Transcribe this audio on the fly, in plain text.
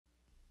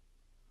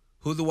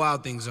Who the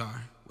Wild Things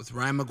Are with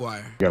Ryan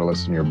McGuire. You gotta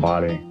listen to your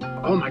body.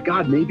 Oh my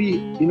God,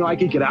 maybe, I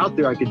could get out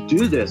there, I could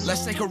do this.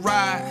 Let's take a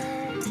ride,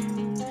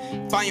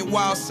 find your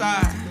wild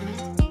side,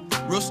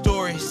 real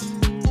stories,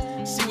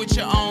 see with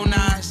your own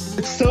eyes.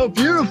 It's so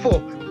beautiful.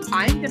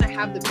 I'm gonna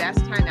have the best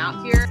time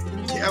out here.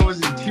 I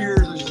was in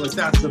tears. I was like,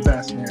 that's the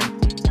best, man.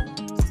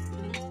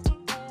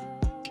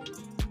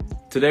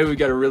 Today we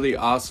got a really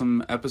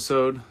awesome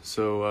episode,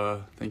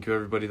 so thank you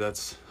everybody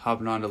that's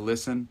hopping on to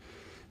listen.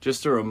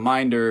 Just a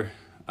reminder,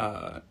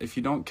 if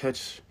you don't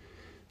catch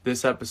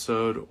this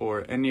episode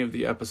or any of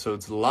the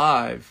episodes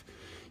live,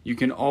 you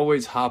can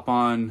always hop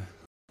on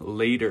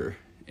later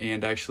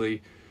and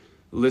actually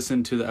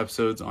listen to the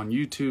episodes on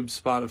YouTube,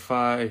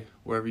 Spotify,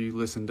 wherever you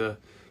listen to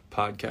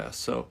podcasts.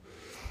 So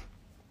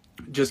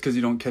just because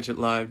you don't catch it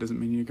live doesn't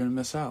mean you're going to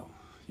miss out.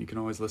 You can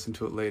always listen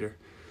to it later.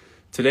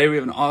 Today we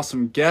have an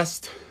awesome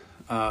guest.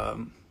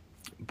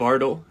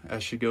 Bartle,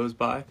 as she goes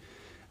by,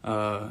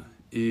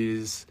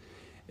 is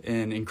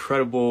an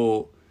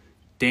incredible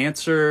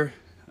dancer.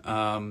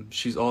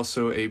 She's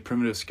also a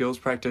primitive skills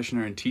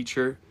practitioner and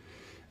teacher.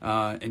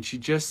 And she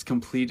just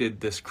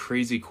completed this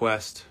crazy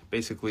quest,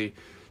 basically,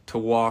 to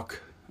walk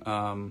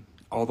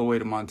all the way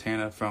to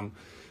Montana from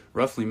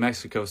roughly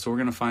Mexico. So we're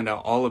going to find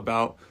out all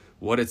about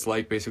what it's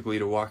like, basically,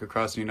 to walk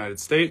across the United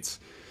States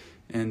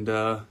and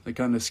the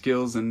kind of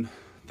skills and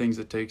things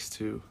it takes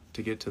to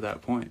get to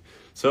that point.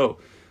 So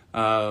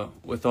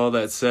with all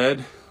that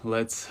said,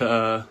 let's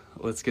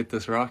get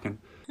this rocking.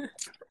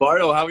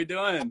 Bartle, how we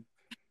doing?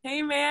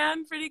 Hey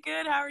man, pretty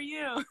good. How are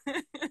you?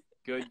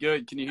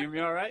 Good. Can you hear me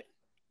all right?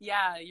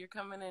 Yeah, you're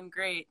coming in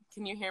great.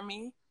 Can you hear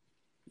me?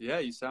 Yeah,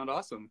 you sound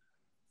awesome.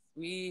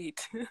 Sweet.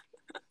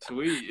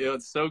 Sweet.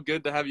 It's so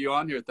good to have you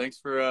on here. Thanks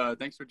for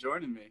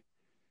joining me.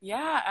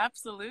 Yeah,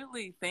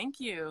 absolutely. Thank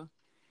you.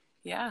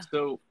 Yeah.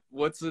 So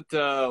what's it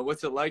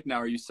like now?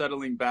 Are you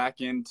settling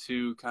back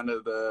into kind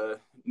of the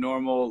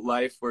normal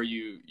life where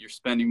you're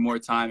spending more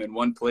time in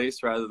one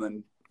place rather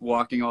than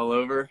walking all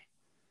over?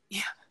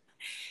 Yeah.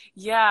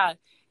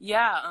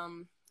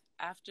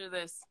 After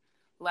this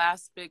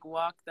last big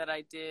walk that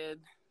I did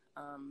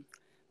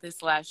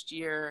this last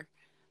year,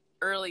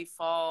 early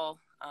fall,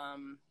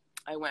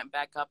 I went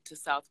back up to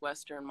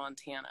southwestern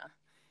Montana,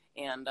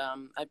 and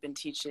I've been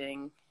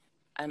teaching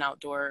an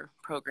outdoor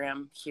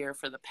program here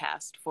for the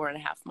past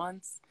 4.5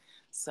 months.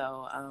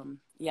 So,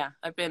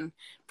 I've been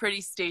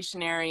pretty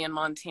stationary in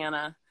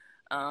Montana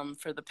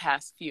for the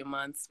past few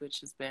months,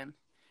 which has been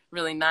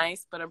really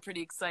nice, but I'm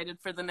pretty excited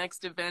for the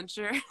next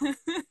adventure.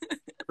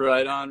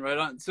 Right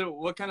on. So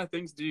what kind of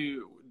things do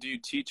you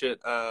teach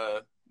at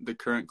the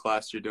current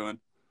class you're doing?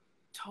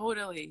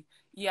 Totally.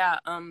 Yeah.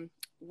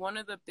 One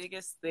of the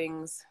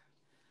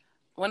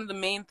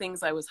main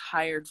things I was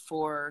hired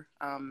for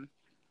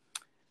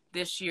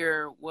this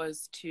year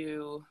was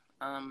to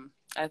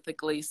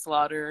ethically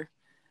slaughter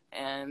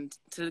and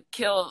to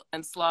kill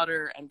and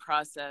slaughter and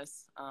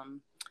process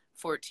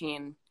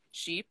 14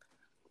 sheep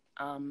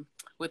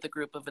with a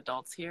group of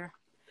adults here.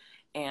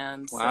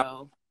 And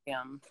wow.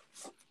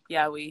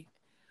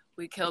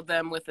 We killed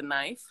them with a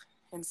knife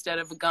instead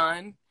of a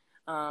gun.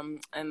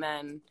 And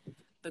then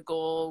the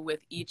goal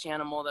with each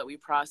animal that we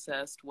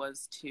processed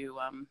was to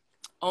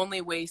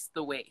only waste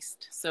the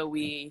waste. So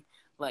we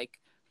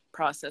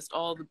processed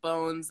all the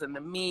bones and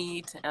the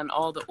meat and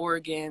all the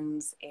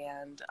organs,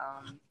 and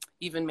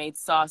even made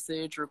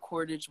sausage or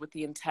cordage with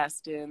the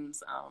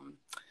intestines,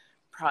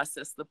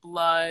 processed the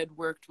blood,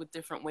 worked with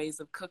different ways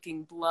of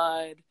cooking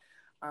blood,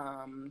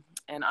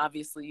 and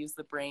obviously used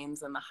the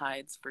brains and the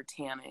hides for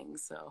tanning.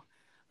 So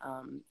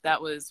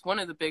that was one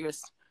of the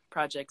biggest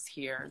projects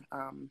here.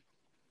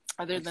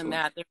 Other than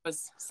that, there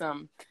was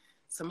some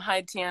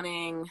hide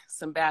tanning,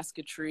 some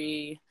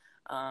basketry.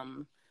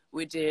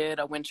 We did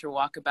a winter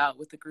walkabout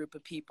with a group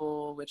of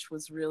people, which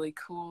was really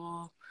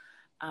cool.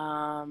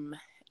 And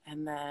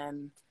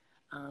then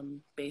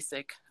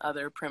basic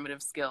other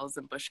primitive skills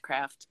and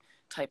bushcraft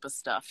type of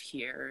stuff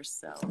here.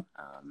 So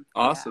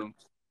awesome.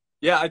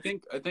 Yeah, I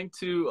think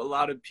to a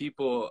lot of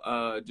people,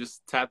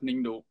 just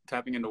tapping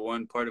into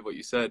one part of what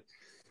you said,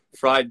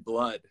 fried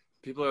blood.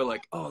 People are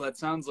like, oh, that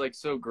sounds like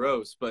so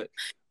gross, but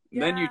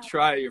then you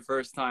try it your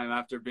first time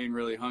after being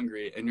really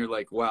hungry, and you're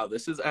like, wow,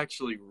 this is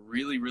actually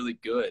really, really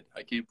good.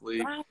 I can't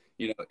believe,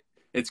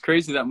 it's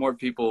crazy that more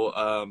people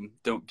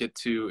don't get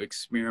to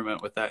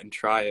experiment with that and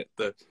try it.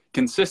 The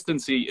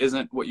consistency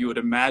isn't what you would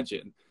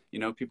imagine.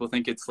 People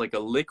think it's like a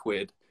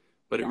liquid,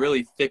 but it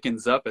really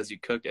thickens up as you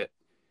cook it.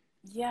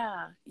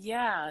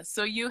 Yeah.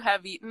 So you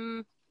have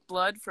eaten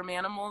blood from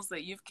animals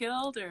that you've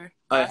killed, or?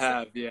 I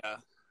have, yeah.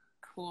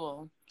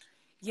 Cool.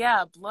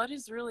 Yeah, blood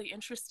is really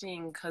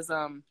interesting because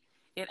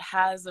it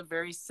has a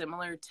very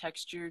similar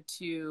texture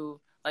to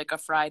like a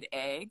fried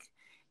egg.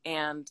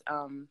 And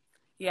a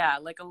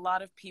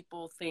lot of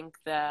people think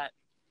that,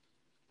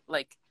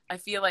 I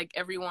feel like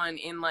everyone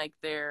in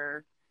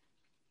their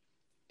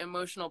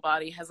emotional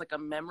body has a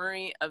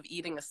memory of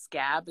eating a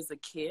scab as a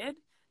kid.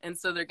 And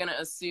so they're going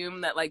to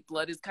assume that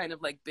blood is kind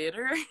of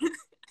bitter.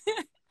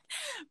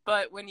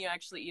 But when you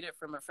actually eat it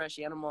from a fresh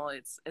animal,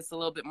 it's a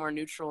little bit more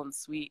neutral and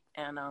sweet.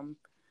 And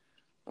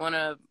one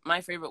of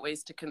my favorite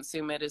ways to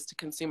consume it is to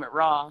consume it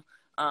raw,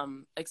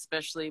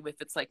 especially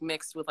if it's like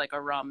mixed with like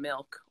a raw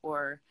milk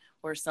or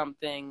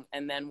something.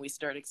 And then we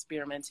start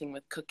experimenting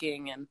with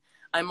cooking, and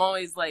I'm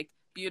always like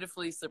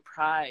beautifully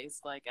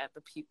surprised like at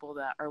the people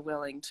that are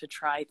willing to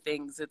try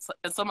things.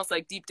 It's almost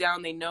like deep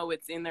down they know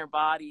it's in their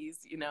bodies,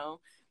 you know,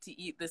 to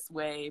eat this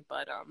way.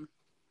 But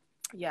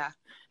yeah,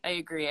 I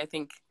agree. I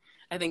think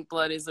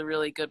blood is a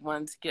really good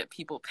one to get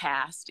people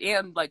past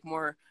and like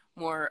more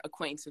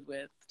acquainted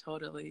with.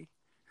 Totally.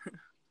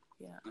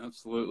 Yeah,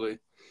 absolutely.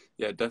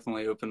 Yeah,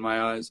 definitely opened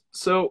my eyes.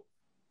 So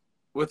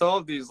with all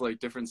of these like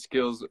different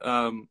skills,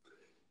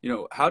 you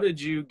know, how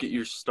did you get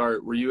your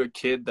start? Were you a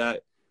kid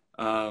that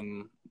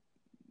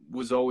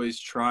was always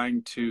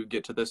trying to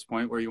get to this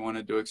point where you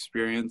wanted to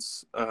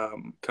experience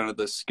kind of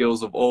the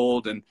skills of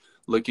old and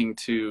looking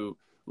to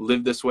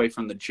live this way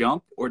from the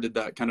jump, or did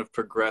that kind of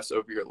progress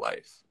over your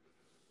life?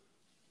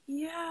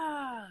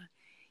 Yeah,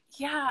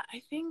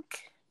 I think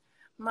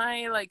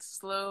my like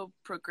slow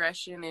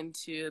progression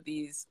into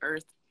these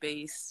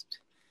earth-based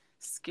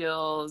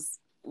skills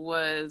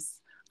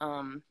was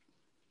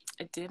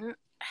it didn't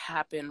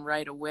happen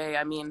right away.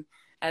 I mean,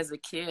 as a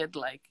kid,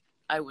 like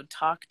I would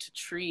talk to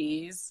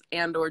trees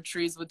or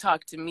trees would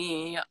talk to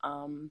me.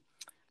 And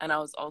I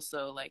was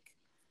also like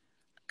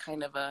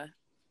kind of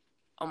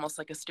almost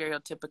like a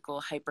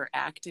stereotypical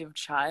hyperactive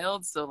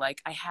child. So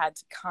like I had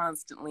to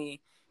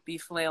constantly be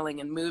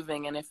flailing and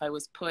moving. And if I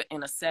was put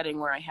in a setting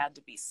where I had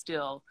to be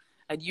still,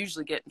 I'd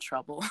usually get in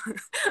trouble.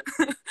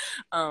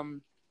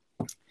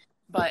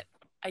 But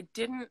I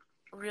didn't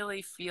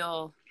really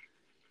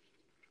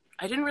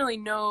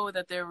know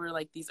that there were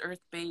like these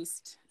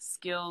earth-based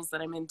skills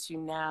that I'm into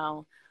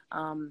now.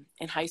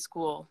 In high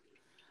school,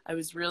 I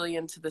was really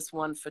into this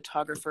one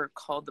photographer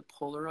called the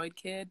Polaroid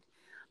Kid.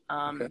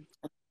 Okay.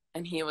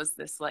 And he was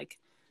this like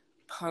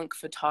punk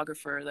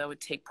photographer that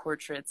would take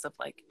portraits of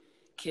like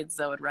kids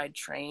that would ride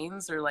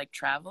trains or like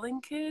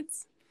traveling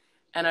kids.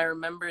 And I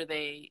remember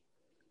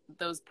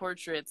those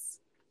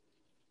portraits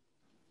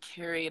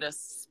carried a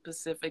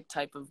specific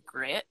type of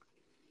grit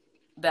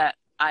that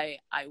I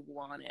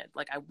wanted.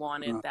 Like I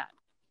wanted that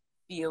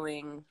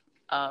feeling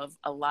of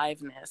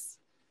aliveness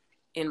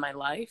in my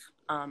life.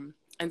 And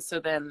so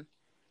then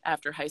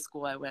after high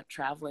school, I went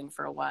traveling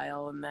for a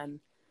while and then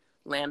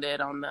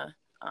landed on the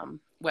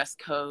West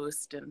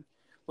Coast and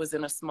was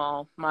in a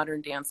small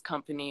modern dance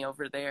company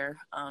over there.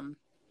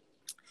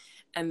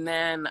 And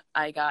then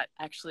I got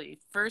actually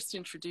first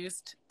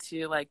introduced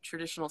to like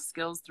traditional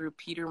skills through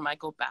Peter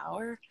Michael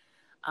Bauer.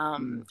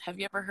 Have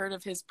you ever heard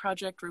of his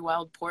project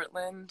Rewild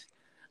Portland?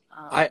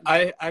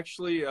 I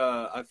actually,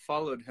 I've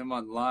followed him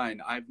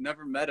online. I've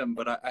never met him,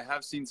 but I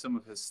have seen some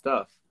of his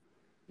stuff.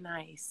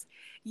 Nice.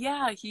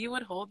 Yeah, he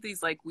would hold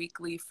these like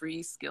weekly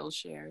free skill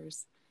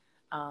shares.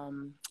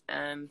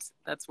 And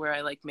that's where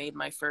I like made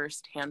my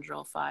first hand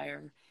drill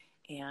fire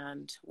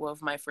and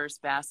wove my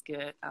first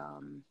basket.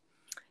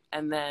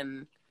 And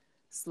then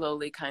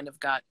slowly kind of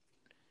got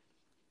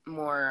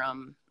more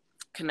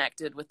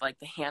connected with like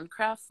the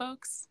handcraft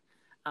folks.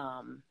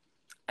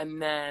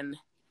 And then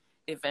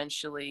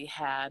eventually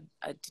had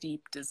a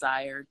deep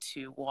desire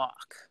to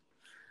walk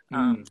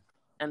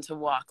and to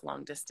walk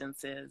long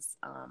distances.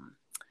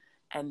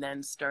 And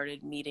then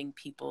started meeting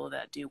people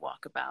that do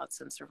walkabouts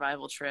and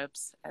survival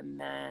trips, and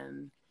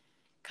then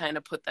kind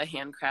of put the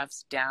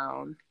handcrafts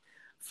down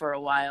for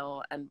a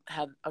while and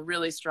had a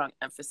really strong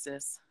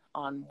emphasis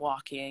on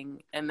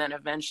walking, and then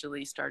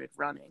eventually started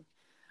running.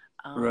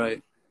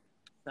 Right.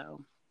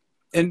 So.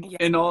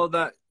 And all of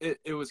that,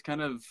 it was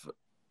kind of,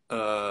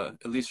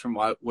 at least from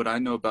what I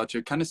know about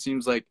you, it kind of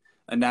seems like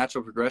a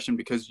natural progression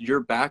because your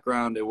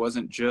background, it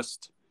wasn't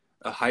just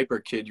a hyper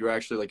kid. You were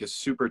actually like a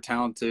super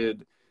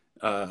talented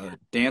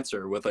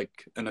dancer with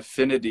like an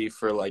affinity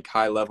for like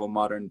high level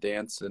modern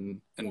dance and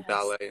yes.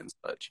 ballet and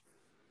such.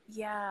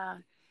 Yeah.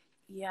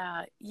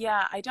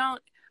 I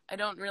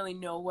don't really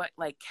know what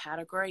like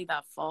category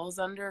that falls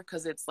under,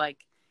 because it's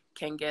like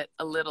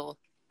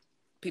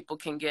people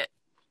can get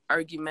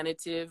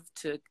argumentative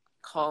to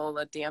call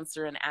a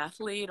dancer an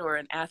athlete or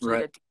an athlete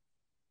right.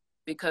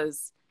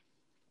 Because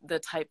the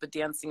type of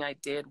dancing I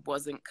did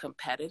wasn't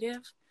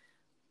competitive,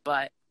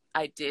 but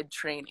I did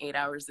train 8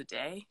 hours a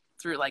day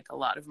through like a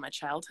lot of my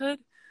childhood.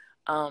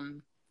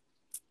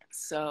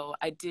 So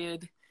I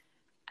did,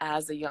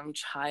 as a young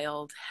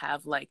child,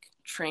 have like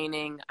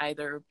training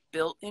either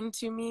built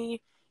into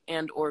me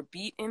and or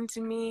beat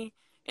into me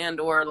and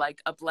or like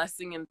a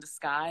blessing in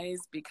disguise,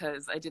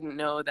 because I didn't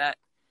know that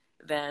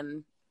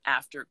then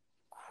after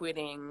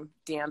quitting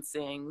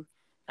dancing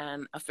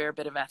and a fair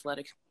bit of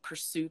athletic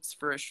pursuits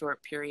for a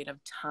short period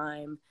of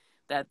time,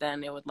 that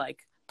then it would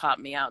like pop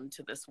me out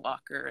into this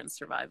walker and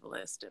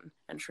survivalist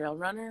and trail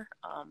runner.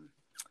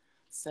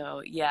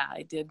 So yeah,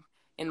 I did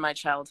in my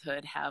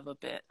childhood have a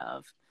bit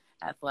of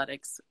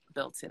athletics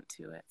built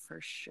into it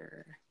for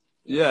sure.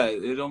 Yeah,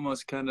 it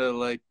almost kind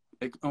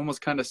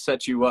of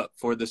sets you up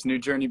for this new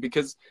journey,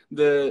 because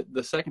the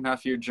second half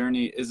of your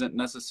journey isn't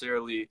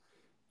necessarily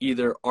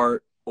either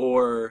art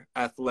or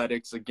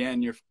athletics,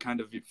 again, you're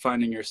kind of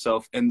finding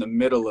yourself in the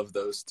middle of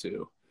those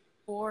two.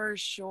 For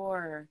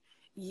sure.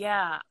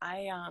 Yeah,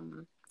 I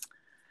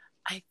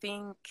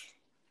think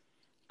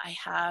I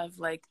have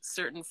like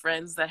certain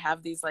friends that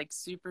have these like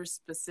super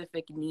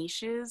specific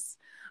niches,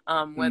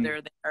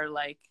 whether they are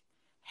like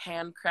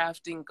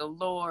handcrafting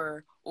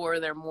galore or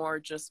they're more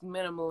just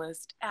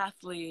minimalist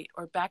athlete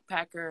or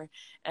backpacker.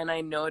 And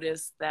I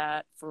noticed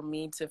that for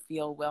me to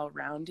feel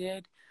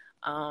well-rounded,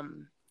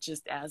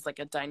 just as like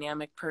a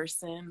dynamic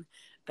person,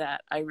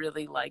 that I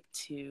really like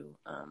to,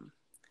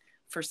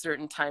 for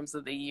certain times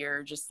of the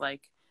year, just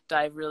like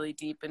dive really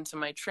deep into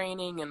my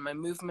training and my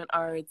movement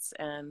arts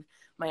and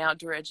my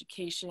outdoor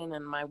education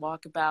and my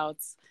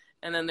walkabouts.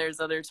 And then there's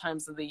other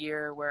times of the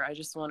year where I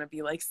just want to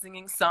be like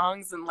singing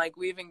songs and like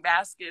weaving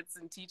baskets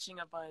and teaching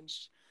a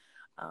bunch.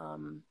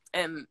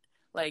 And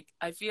like,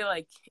 I feel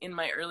like in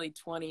my early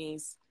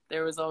 20s,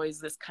 there was always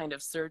this kind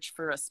of search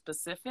for a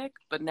specific,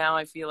 but now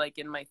I feel like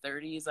in my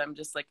 30s, I'm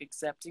just like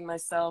accepting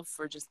myself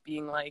for just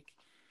being like,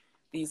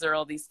 these are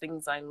all these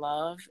things I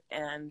love.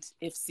 And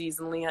if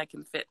seasonally I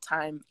can fit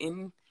time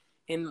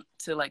into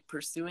like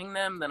pursuing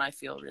them, then I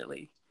feel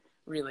really,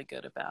 really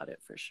good about it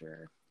for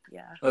sure.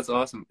 Yeah. That's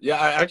awesome. Yeah,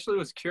 I actually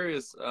was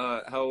curious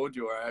how old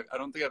you are. I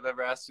don't think I've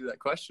ever asked you that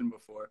question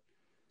before.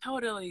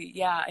 Totally.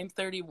 Yeah, I'm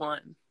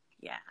 31.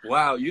 Yeah.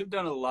 Wow, you've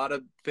done a lot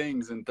of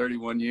things in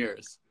 31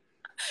 years.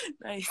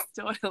 Nice.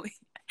 Totally.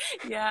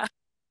 Yeah,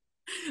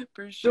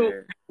 for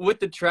sure. So with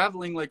the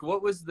traveling, like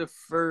what was the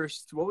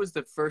first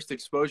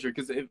exposure?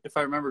 Because if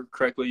I remember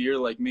correctly, you're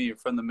like me, you're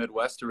from the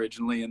Midwest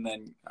originally, and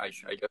then I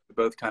guess we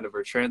both kind of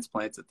are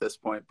transplants at this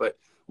point. But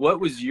what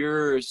was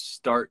your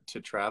start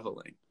to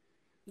traveling?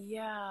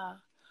 Yeah.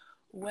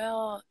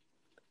 Well,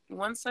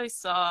 once I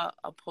saw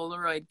a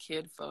Polaroid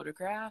kid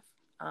photograph,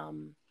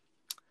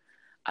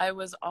 I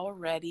was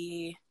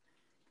already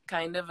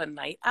kind of a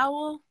night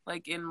owl.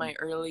 Like in my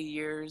early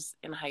years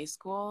in high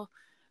school,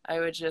 I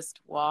would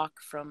just walk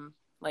from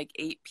like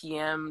 8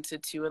 p.m. to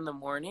 2 in the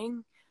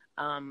morning.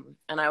 And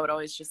I would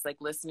always just like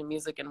listen to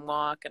music and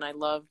walk. And I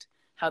loved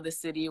how the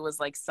city was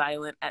like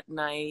silent at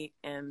night.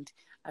 And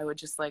I would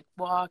just like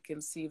walk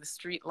and see the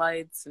street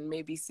lights and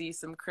maybe see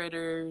some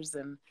critters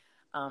and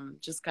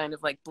just kind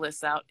of like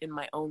bliss out in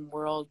my own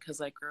world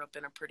because I grew up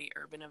in a pretty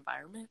urban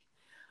environment.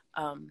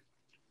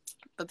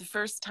 But the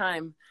first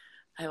time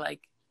I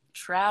like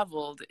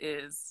traveled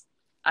is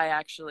I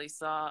actually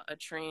saw a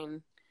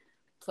train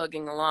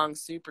plugging along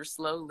super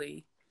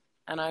slowly.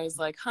 And I was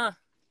like, I'm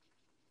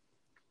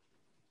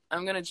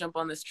going to jump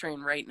on this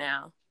train right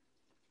now.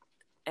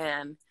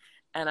 And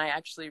I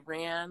actually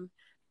ran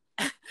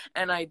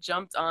and I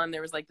jumped on.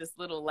 There was like this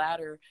little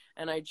ladder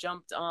and I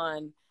jumped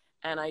on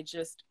and I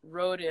just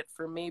rode it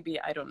for maybe,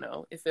 I don't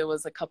know if it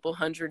was a couple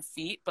 100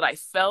 feet, but I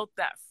felt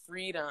that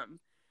freedom.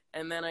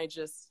 And then I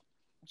just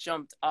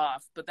jumped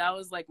off. But that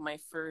was like my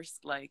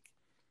first like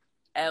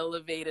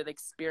elevated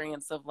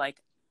experience of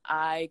like,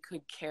 I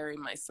could carry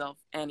myself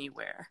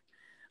anywhere.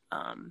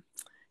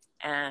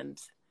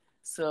 And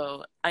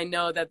so I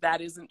know that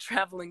that isn't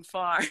traveling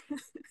far.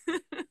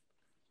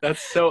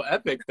 That's so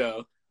epic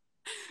though.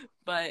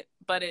 But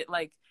it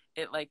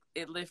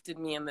lifted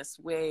me in this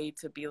way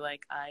to be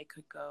like, I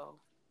could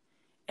go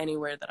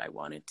anywhere that I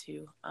wanted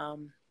to.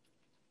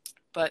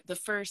 But the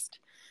first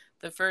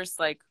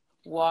like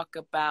walk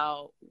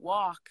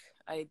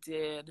I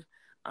did,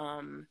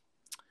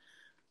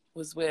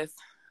 was with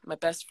my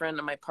best friend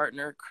and my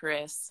partner,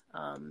 Chris.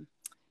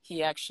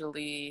 He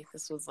actually,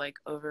 this was like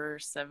over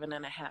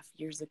 7.5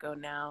 years ago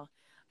now.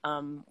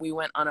 We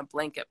went on a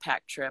blanket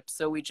pack trip.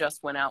 So we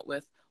just went out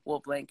with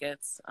wool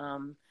blankets,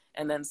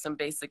 and then some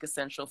basic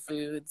essential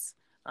foods,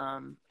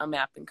 a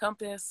map and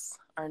compass,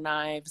 our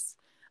knives,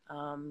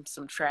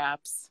 some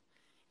traps,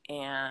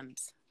 and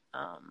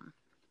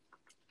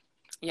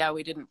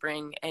we didn't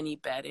bring any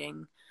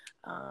bedding.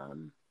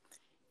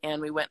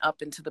 And we went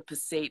up into the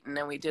Pasayten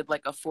and we did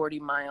like a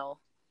 40-mile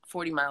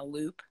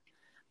loop.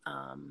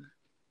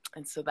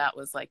 And so that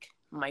was like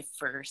my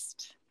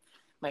first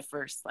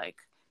like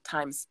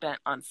time spent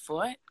on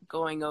foot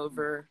going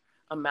over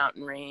a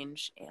mountain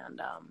range and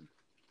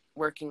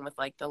working with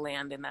like the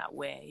land in that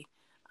way.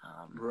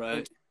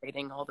 Right.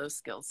 Integrating all those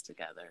skills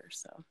together.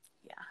 So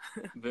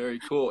yeah. Very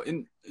cool.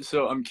 And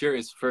so I'm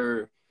curious,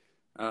 for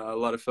a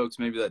lot of folks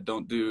maybe that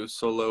don't do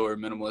solo or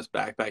minimalist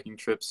backpacking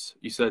trips,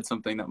 you said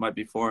something that might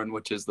be foreign,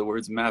 which is the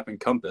words map and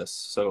compass.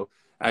 So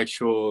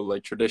actual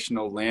like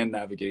traditional land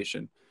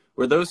navigation.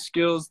 Were those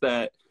skills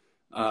that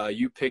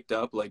you picked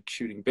up, like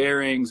shooting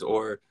bearings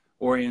or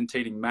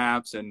orientating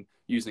maps and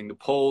using the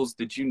poles?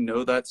 Did you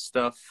know that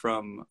stuff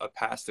from a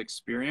past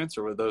experience,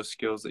 or were those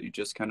skills that you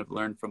just kind of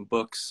learned from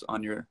books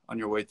on your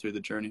way through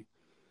the journey?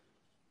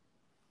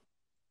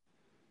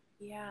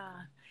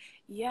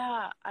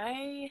 Yeah,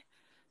 I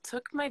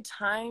took my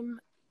time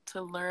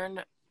to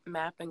learn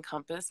map and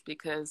compass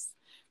because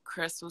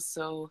Chris was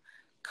so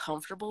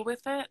comfortable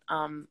with it.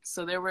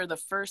 So there were the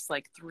first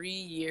like 3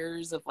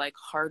 years of like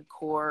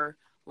hardcore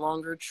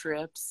longer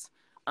trips.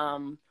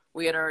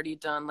 We had already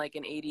done like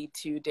an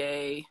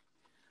 82-day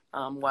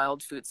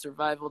wild food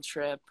survival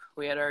trip.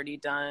 We had already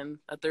done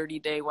a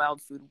 30-day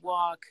wild food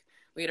walk.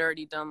 We had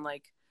already done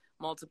like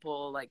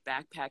multiple like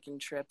backpacking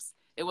trips.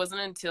 It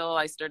wasn't until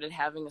I started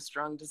having a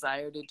strong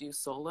desire to do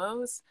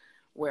solos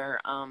where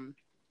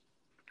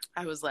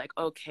I was like,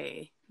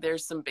 okay,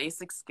 there's some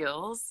basic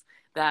skills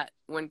that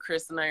when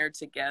Chris and I are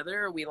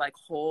together, we like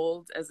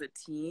hold as a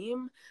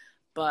team.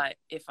 But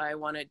if I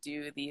want to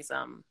do these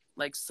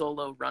like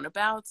solo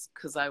runabouts,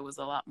 because I was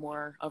a lot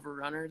more of a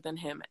runner than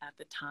him at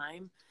the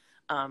time,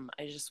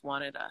 I just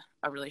wanted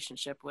a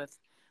relationship with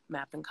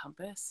Map and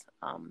Compass.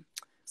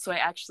 So I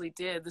actually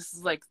did. This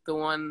is like the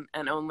one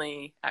and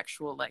only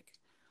actual like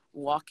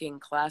walking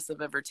class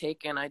I've ever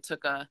taken. I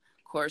took a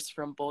course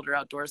from Boulder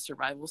Outdoor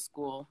Survival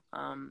School.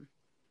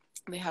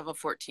 They have a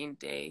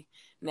 14-day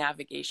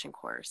navigation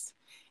course.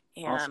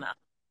 And awesome.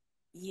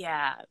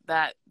 Yeah,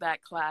 that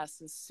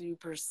class is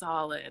super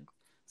solid.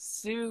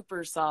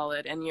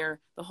 And the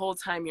whole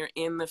time you're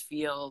in the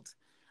field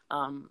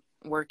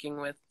working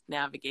with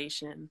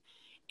navigation.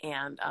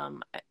 And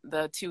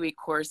the 2-week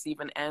course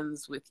even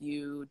ends with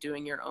you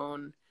doing your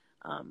own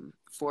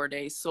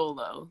 4-day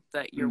solo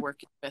that you're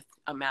working with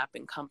a map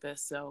and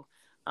compass. So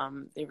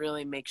they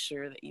really make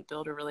sure that you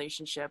build a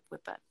relationship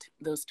with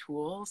those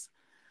tools.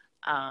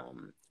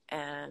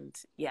 And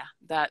yeah,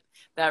 that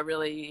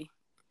really,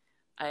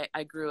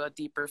 I grew a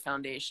deeper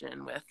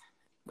foundation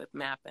with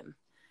map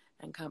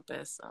and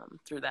compass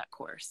through that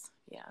course.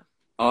 Yeah.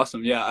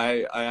 Awesome. Yeah,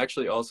 I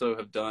actually also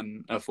have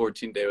done a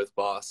 14-day with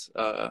Boss.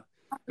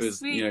 It was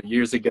Sweet.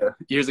 Years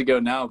ago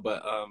now,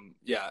 but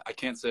yeah, I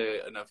can't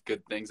say enough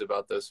good things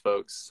about those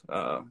folks.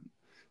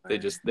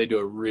 They do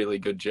a really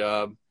good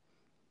job.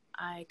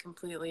 I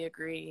completely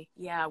agree.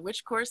 Yeah.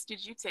 Which course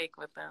did you take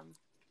with them?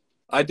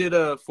 I did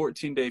a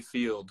 14-day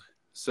field,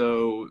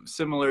 so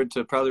similar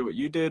to probably what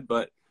you did,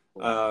 but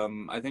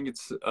I think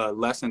it's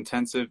less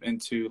intensive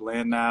into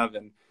land nav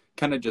and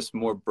kind of just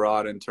more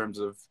broad in terms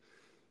of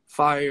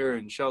fire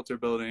and shelter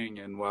building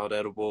and wild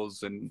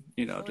edibles and,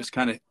 just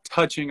kind of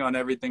touching on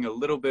everything a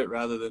little bit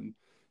rather than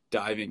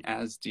diving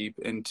as deep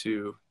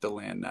into the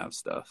land nav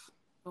stuff.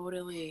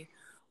 Totally.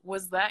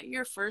 Was that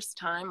your first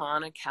time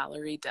on a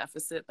calorie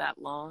deficit that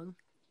long?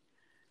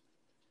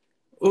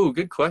 Oh,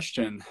 good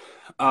question.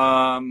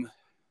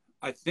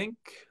 I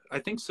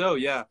think so.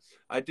 Yeah.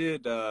 I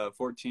did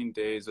 14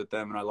 days with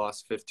them and I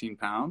lost 15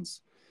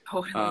 pounds.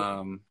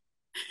 Totally.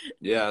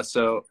 Yeah.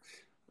 So,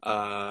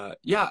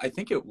 yeah, I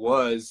think it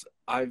was,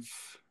 I've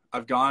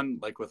gone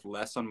like with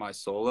less on my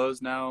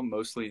solos now,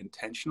 mostly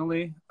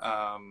intentionally.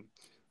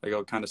 Like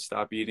I'll kind of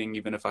stop eating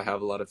even if I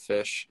have a lot of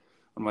fish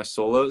on my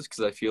solos,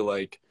 because I feel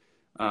like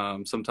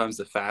sometimes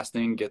the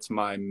fasting gets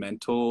my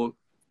mental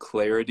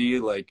clarity,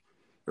 or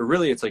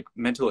really it's like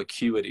mental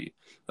acuity.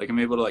 Like I'm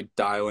able to like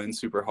dial in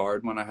super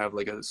hard when I have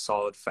like a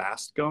solid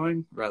fast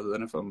going, rather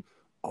than if I'm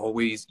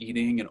always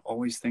eating and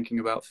always thinking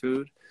about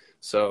food.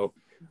 So,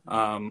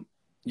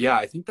 yeah,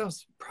 I think that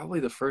was probably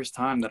the first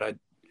time that I'd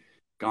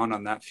gone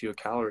on that few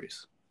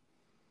calories.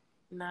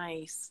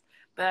 Nice.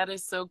 That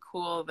is so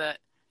cool that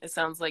it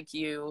sounds like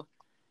you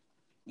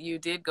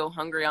did go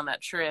hungry on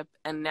that trip,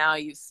 and now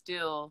you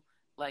still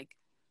like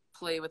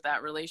play with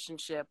that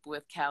relationship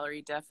with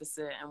calorie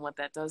deficit and what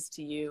that does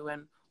to you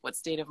and what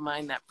state of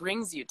mind that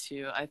brings you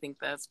to. I think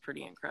that's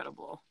pretty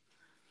incredible.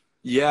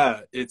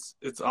 Yeah, it's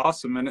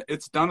awesome. And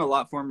it's done a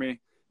lot for me.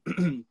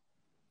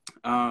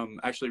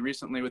 Actually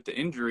recently with the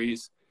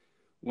injuries,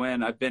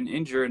 when I've been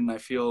injured and I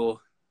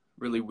feel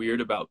really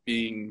weird about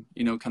being,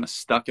 kind of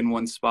stuck in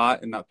one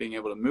spot and not being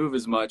able to move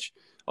as much,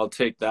 I'll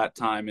take that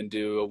time and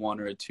do a 1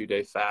 or a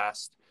 2-day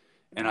fast.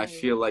 And I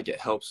feel like it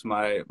helps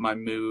my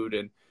mood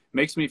and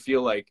makes me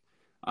feel like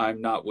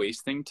I'm not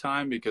wasting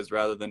time, because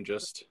rather than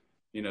just,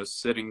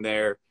 sitting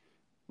there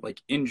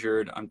like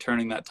injured, I'm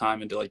turning that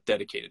time into like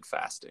dedicated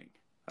fasting.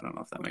 I don't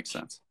know if that makes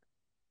sense.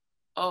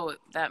 Oh,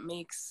 that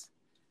makes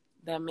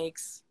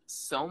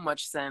so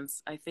much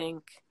sense. I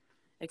think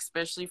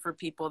especially for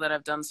people that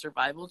have done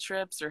survival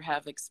trips or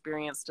have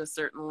experienced a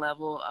certain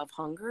level of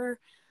hunger,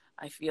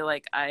 I feel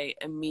like I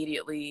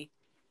immediately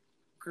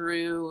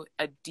grew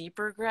a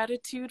deeper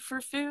gratitude for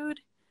food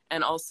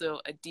and also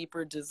a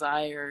deeper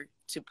desire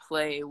to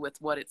play with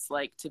what it's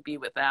like to be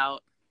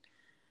without.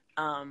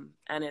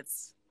 And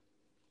it's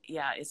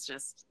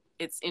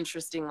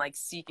interesting, like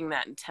seeking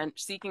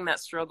that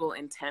struggle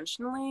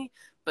intentionally,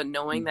 but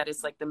knowing that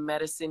it's like the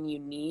medicine you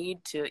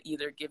need to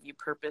either give you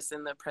purpose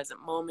in the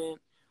present moment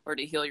or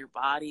to heal your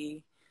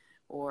body,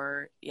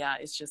 or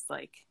it's just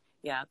like,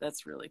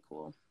 that's really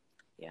cool.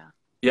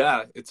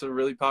 Yeah, it's a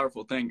really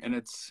powerful thing, and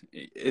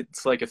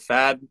it's like a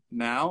fad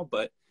now,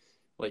 but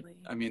like,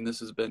 I mean, this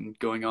has been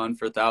going on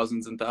for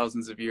thousands and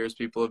thousands of years.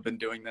 People have been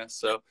doing this,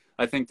 so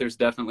I think there's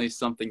definitely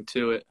something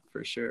to it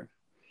for sure.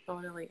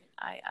 Totally.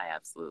 I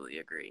absolutely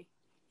agree.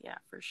 Yeah,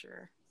 for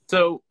sure.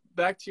 So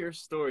back to your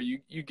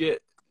story, you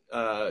get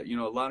a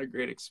lot of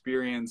great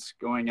experience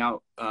going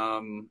out,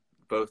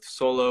 both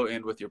solo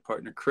and with your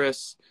partner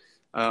Chris.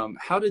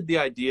 How did the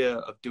idea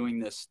of doing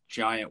this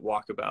giant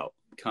walkabout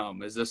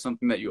come? Is this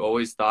something that you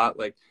always thought,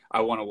 like,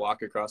 I want to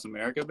walk across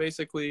America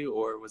basically,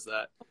 or was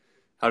that,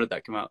 How did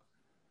that come out?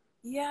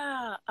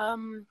 Yeah.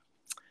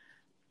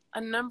 A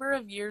number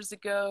of years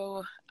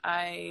ago,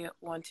 I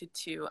wanted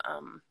to,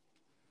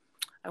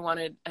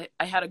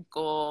 I had a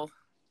goal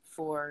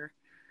for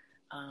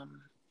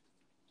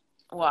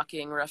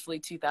walking roughly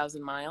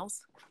 2,000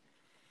 miles.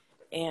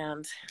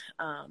 And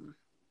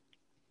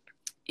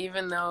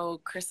even though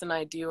Chris and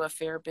I do a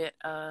fair bit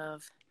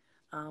of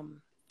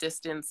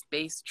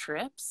distance-based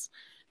trips,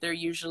 they're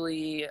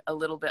usually a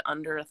little bit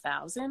under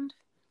 1,000.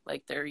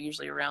 Like they're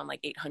usually around like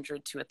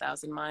 800 to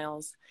 1,000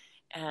 miles.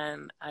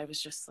 And I was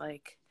just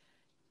like,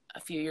 a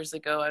few years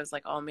ago, I was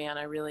like, oh man,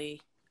 I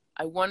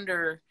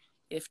wonder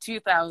if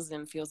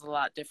 2,000 feels a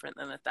lot different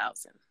than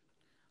 1,000.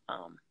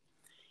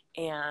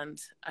 And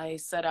I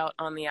set out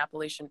on the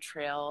Appalachian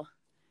Trail.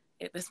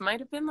 This might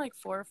have been like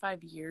 4 or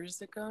 5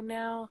 years ago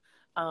now.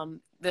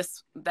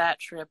 That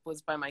trip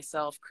was by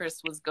myself.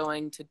 Chris was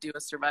going to do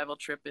a survival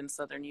trip in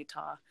southern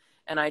Utah,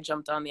 and I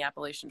jumped on the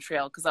Appalachian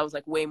Trail because I was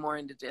like way more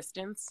into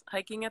distance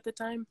hiking at the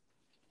time.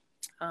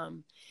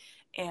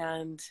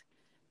 And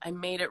I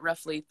made it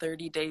roughly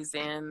 30 days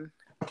in,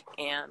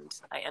 and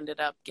I ended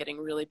up getting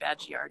really bad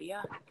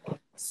giardia.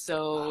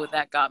 So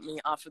that got me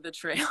off of the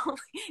trail.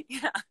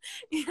 Yeah.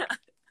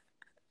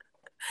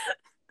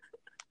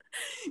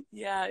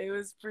 Yeah, it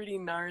was pretty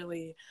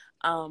gnarly.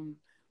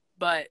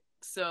 But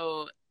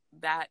so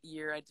that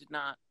year I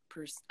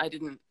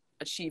didn't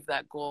achieve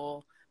that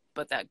goal,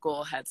 but that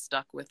goal had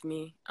stuck with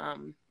me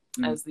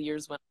as the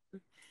years went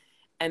on.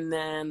 And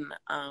then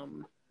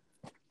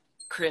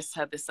Chris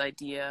had this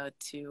idea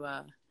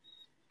to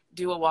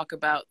do a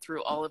walkabout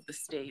through all of the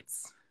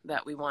states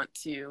that we want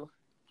to.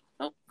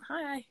 Oh,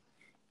 hi.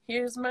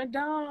 Here's my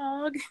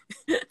dog.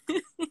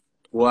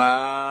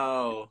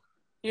 Wow.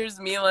 Here's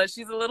Mila.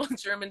 She's a little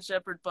German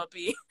Shepherd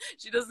puppy.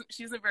 She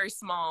isn't very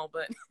small,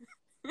 but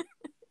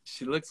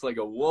she looks like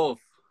a wolf.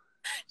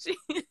 Do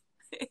you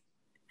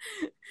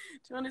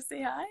want to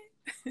say hi?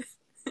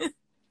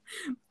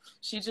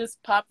 She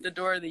just popped the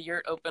door of the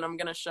yurt open. I'm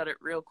going to shut it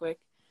real quick.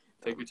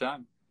 Take your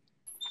time.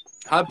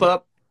 Hi,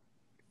 pup.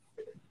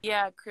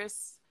 Yeah,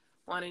 Chris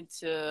wanted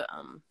to,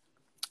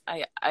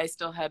 I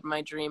still had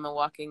my dream of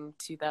walking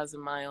 2,000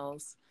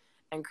 miles,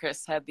 and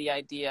Chris had the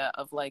idea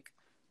of like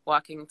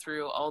walking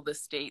through all the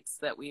states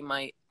that we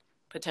might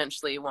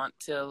potentially want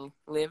to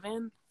live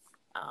in.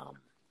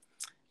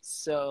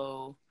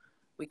 So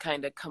we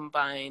kind of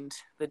combined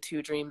the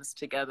two dreams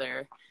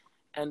together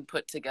and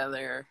put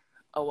together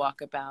a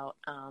walkabout,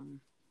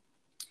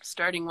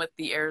 starting with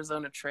the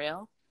Arizona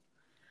Trail,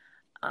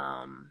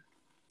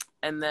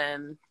 and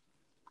then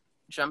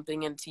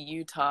jumping into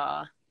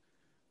Utah,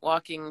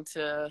 walking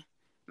to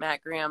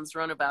Matt Graham's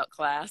runabout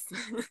class.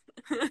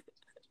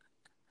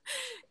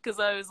 Because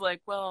I was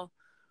like, well,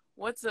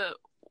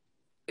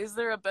 is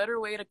there a better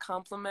way to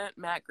compliment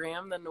Matt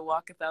Graham than to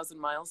walk 1,000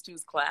 miles to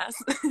his class?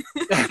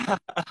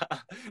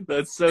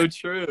 That's so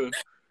true.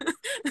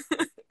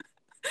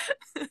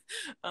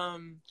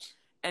 And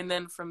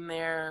then from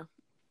there,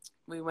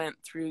 we went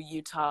through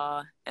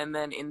Utah and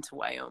then into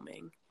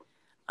Wyoming.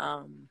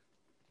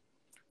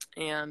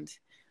 And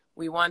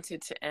we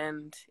wanted to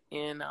end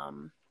in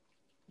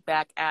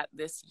back at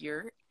this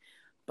yurt,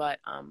 but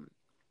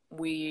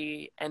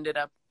we ended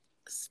up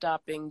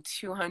stopping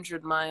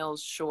 200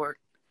 miles short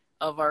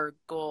of our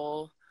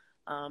goal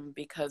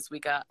because we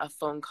got a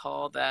phone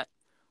call that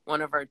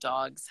one of our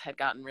dogs had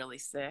gotten really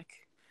sick.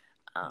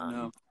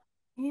 No.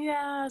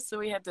 Yeah, so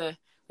we had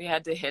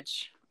to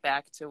hitch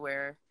back to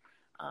where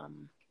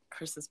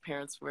Chris's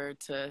parents were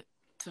to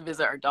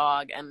visit our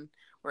dog, and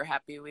we're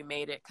happy we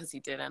made it because he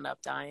did end up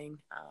dying.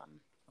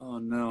 Oh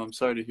no, I'm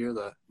sorry to hear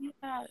that.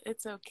 Yeah,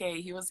 it's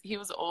okay. He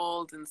was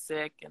old and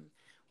sick, and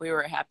we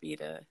were happy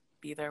to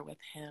be there with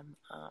him.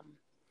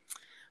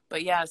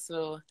 But yeah,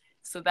 so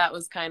that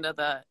was kind of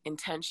the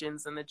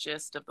intentions and the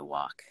gist of the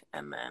walk.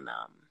 And then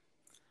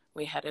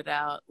we headed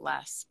out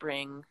last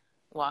spring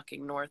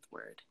walking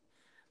northward.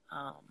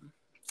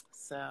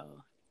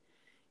 So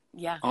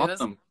yeah.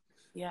 Awesome.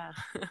 Yeah.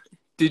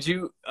 Did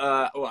you,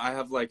 well, I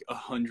have like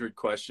 100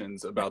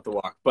 questions about the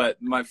walk, but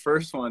my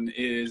first one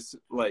is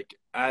like,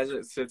 as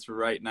it sits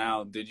right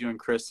now, did you and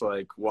Chris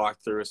like walk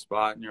through a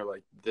spot and you're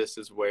like, this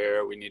is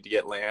where we need to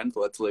get land.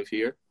 Let's live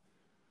here?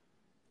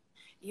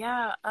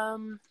 Yeah.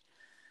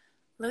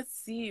 Let's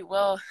see.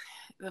 Well,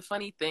 the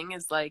funny thing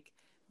is like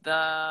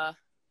the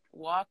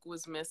walk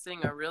was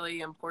missing a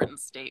really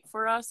important state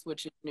for us,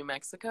 which is New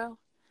Mexico.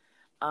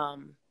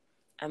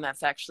 And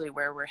that's actually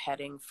where we're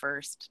heading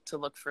first to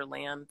look for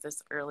land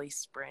this early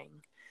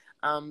spring.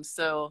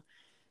 So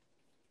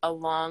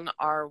along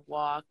our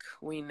walk,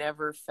 we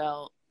never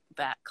felt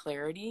that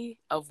clarity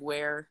of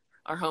where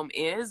our home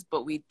is,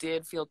 but we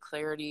did feel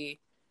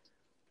clarity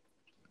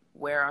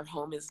where our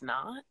home is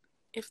not,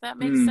 if that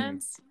makes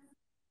sense.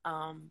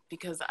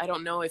 Because I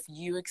don't know if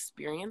you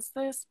experience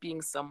this,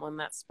 being someone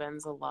that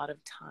spends a lot of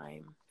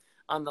time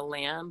on the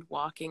land,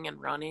 walking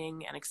and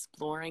running and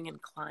exploring and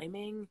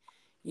climbing.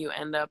 You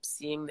end up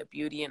seeing the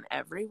beauty in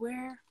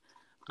everywhere,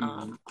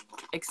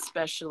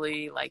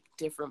 especially like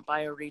different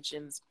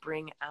bioregions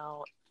bring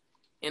out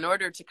in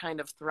order to kind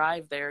of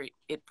thrive there,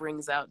 it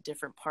brings out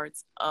different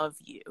parts of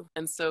you.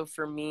 And so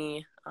for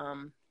me,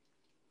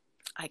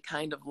 I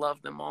kind of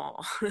love them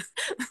all.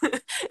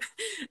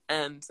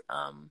 And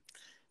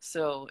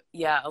so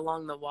yeah,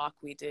 along the walk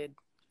we did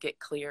get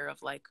clear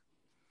of like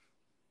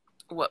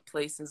what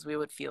places we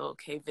would feel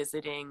okay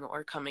visiting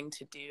or coming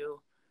to do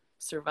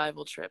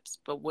survival trips,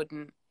 but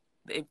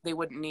they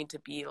wouldn't need to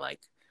be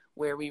like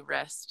where we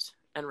rest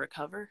and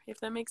recover,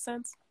 if that makes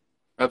sense.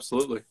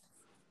 Absolutely.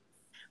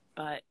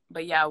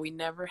 But yeah, we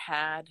never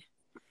had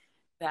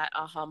that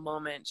aha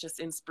moment, just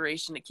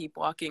inspiration to keep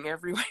walking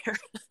everywhere.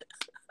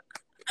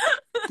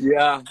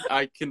 Yeah,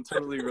 I can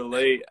totally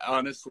relate,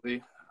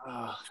 honestly.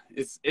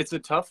 It's a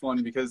tough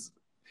one because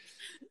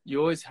you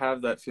always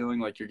have that feeling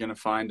like you're going to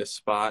find a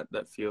spot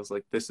that feels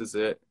like this is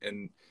it.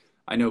 And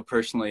I know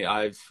personally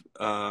I've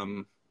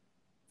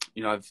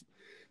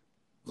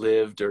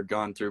lived or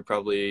gone through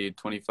probably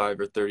 25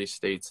 or 30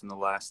 states in the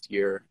last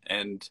year,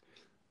 and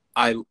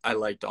I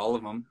liked all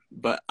of them,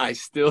 but I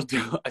still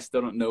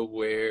don't know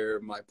where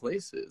my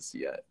place is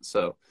yet.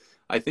 So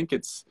I think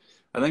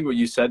what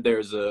you said there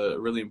is a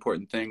really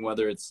important thing,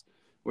 whether it's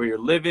where you're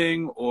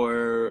living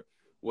or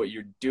what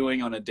you're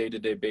doing on a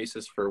day-to-day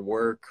basis for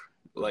work.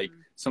 Like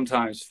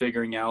sometimes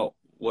figuring out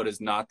what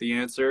is not the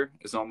answer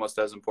is almost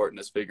as important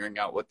as figuring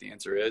out what the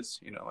answer is.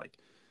 You know, like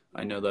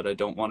I know that I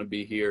don't want to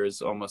be here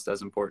is almost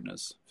as important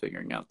as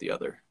figuring out the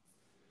other.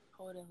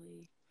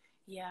 Totally.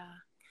 Yeah.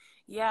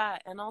 Yeah.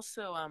 And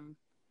also,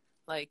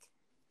 like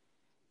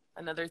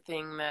another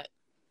thing that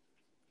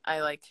I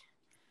like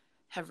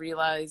have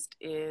realized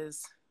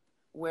is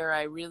where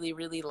I really,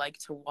 really like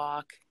to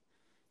walk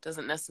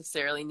doesn't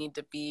necessarily need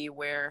to be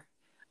where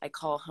I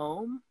call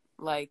home.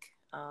 Like,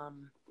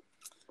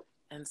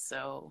 and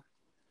so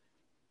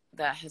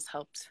that has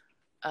helped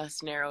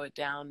us narrow it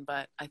down,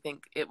 but I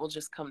think it will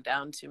just come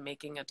down to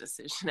making a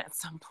decision at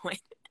some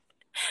point.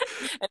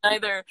 And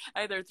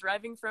either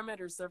thriving from it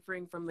or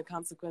suffering from the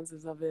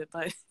consequences of it.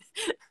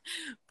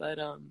 But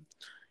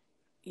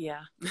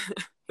yeah.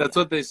 That's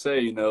what they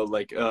say, you know,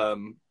 like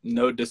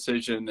no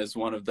decision is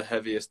one of the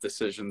heaviest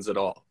decisions of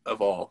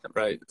all,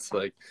 right? It's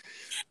like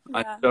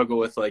I struggle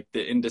with like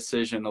the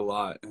indecision a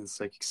lot, and it's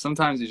like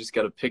sometimes you just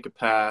got to pick a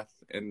path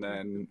and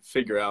then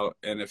figure out,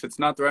 and if it's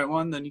not the right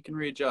one, then you can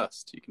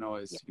readjust. You can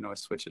always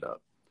switch it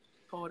up.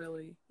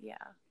 Totally. Yeah.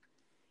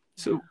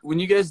 So when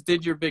you guys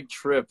did your big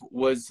trip,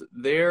 was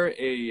there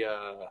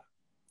a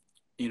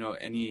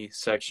any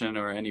section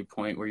or any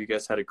point where you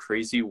guys had a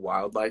crazy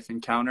wildlife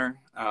encounter?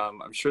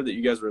 I'm sure that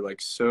you guys were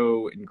like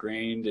so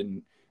ingrained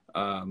and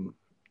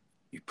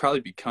you probably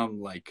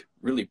become like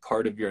really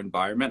part of your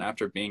environment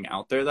after being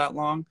out there that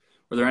long.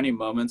 Were there any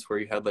moments where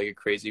you had like a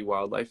crazy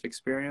wildlife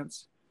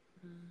experience?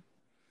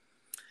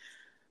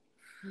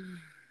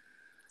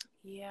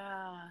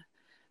 Yeah.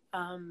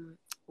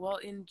 Well,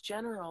 in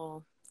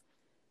general,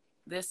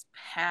 this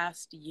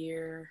past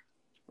year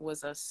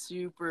was a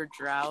super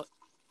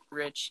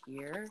drought-rich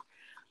year.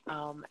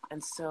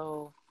 And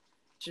so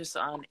just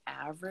on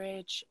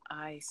average,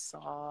 I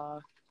saw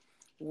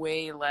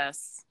way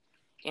less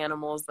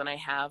animals than I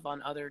have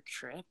on other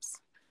trips.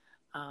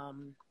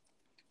 And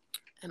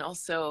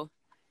also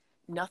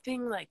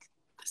nothing like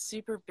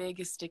super big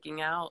is sticking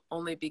out,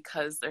 only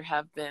because there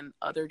have been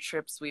other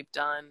trips we've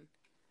done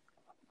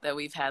that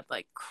we've had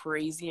like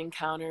crazy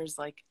encounters.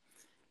 Like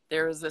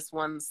there was this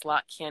one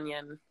slot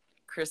canyon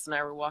Chris and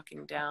I were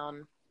walking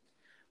down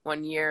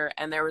one year,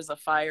 and there was a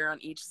fire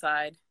on each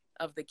side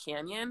of the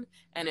canyon,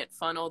 and it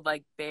funneled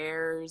like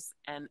bears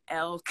and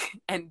elk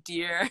and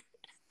deer.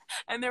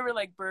 And there were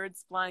like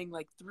birds flying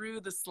like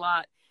through the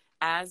slot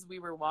as we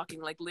were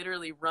walking, like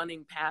literally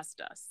running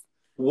past us.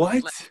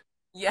 What? Like,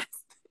 yes.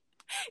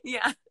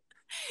 Yeah.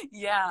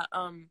 Yeah.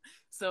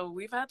 So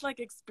we've had like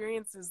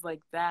experiences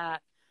like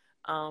that.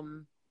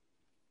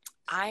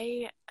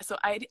 I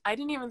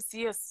didn't even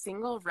see a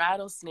single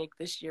rattlesnake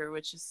this year,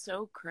 which is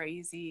so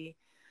crazy.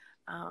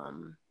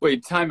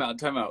 Wait, time out.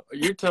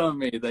 You're telling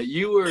me that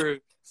you were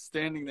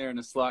standing there in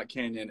a slot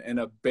canyon and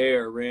a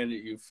bear ran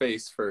at you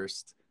face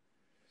first?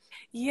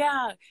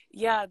 Yeah.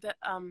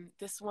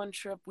 This one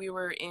trip we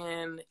were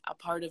in a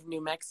part of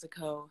New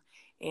Mexico,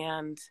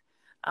 and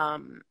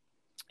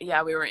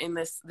we were in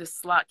this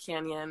slot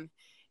canyon,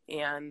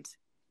 and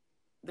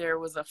there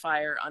was a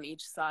fire on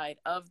each side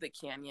of the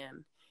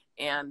canyon,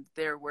 and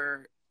there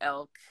were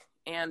elk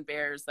and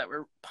bears that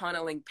were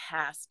tunneling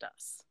past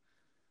us.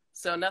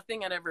 So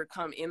nothing had ever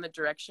come in the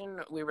direction.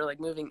 We were like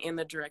moving in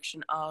the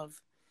direction of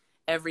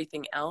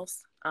everything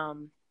else,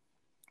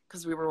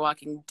 because we were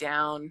walking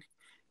down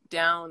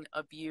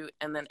a butte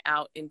and then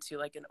out into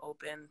like an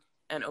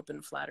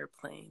open flatter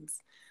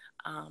plains.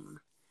 And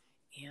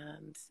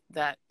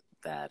that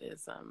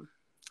is, I'm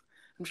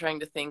trying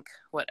to think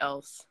what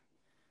else.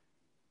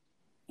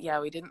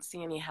 Yeah, we didn't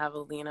see any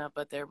javelina,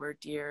 but there were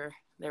deer,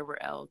 there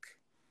were elk,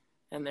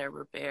 and there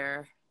were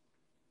bear.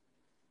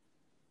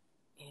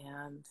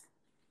 And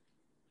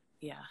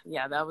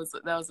yeah, that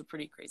was a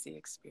pretty crazy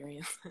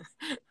experience.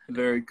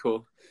 Very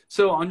cool.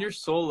 So on your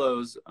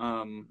solos,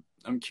 I'm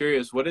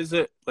curious, what is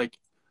it like?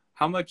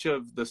 how much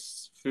of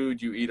this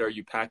food you eat are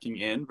you packing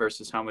in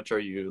versus how much are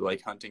you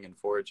like hunting and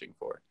foraging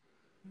for?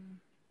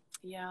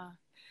 Yeah,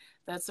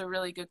 that's a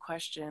really good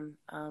question.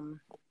 A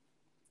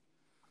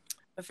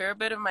fair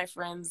bit of my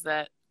friends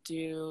that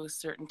do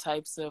certain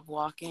types of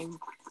walking,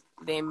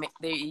 they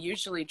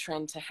usually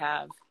trend to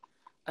have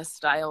a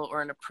style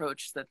or an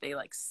approach that they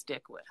like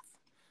stick with.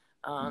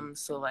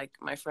 So like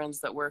my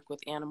friends that work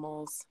with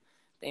animals,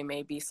 they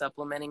may be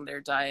supplementing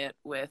their diet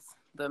with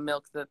the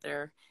milk that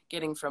they're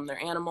getting from their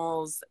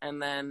animals,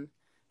 and then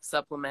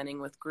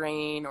supplementing with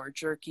grain or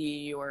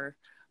jerky or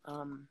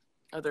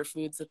other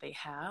foods that they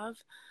have.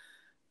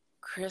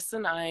 Chris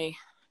and I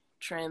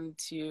trend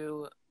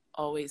to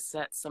always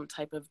set some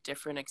type of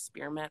different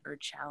experiment or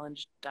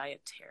challenge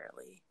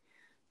dietarily.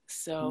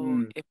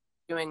 So if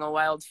we're doing a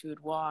wild food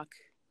walk,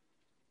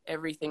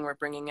 everything we're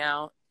bringing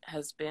out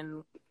has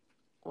been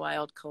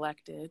wild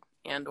collected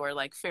and or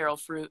like feral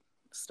fruit,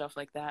 stuff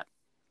like that.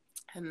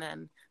 And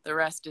then the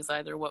rest is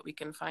either what we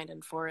can find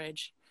in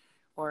forage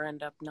or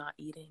end up not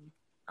eating.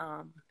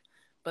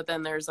 But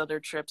then there's other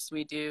trips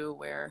we do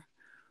where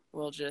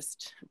we'll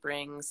just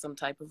bring some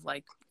type of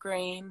like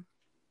grain,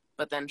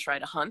 but then try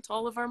to hunt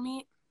all of our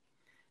meat.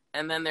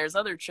 And then there's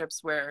other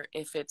trips where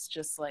if it's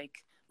just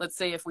like, let's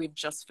say if we've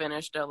just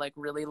finished a like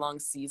really long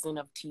season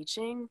of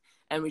teaching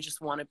and we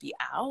just want to be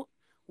out,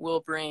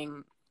 we'll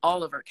bring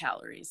all of our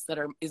calories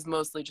is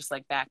mostly just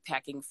like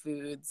backpacking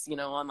foods, you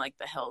know, on like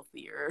the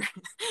healthier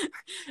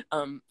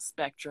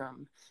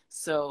spectrum.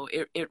 So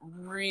it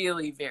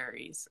really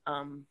varies.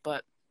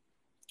 But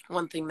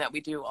one thing that we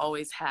do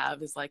always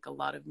have is like a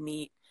lot of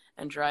meat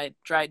and dried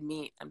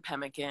meat and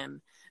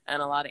pemmican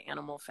and a lot of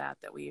animal fat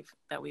that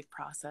we've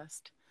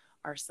processed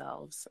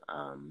ourselves.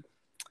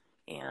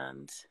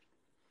 And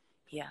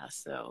yeah,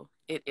 so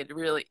it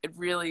really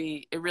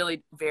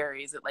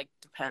varies. It like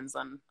depends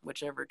on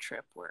whichever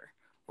trip we're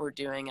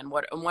doing and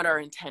what our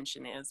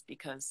intention is,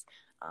 because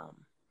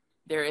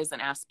there is an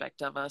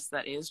aspect of us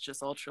that is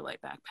just ultralight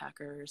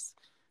backpackers.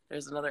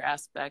 There's another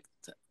aspect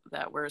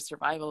that we're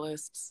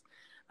survivalists.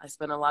 I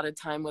spend a lot of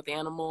time with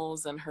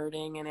animals and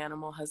herding and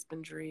animal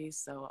husbandry.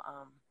 So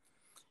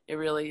it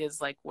really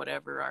is like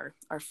whatever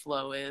our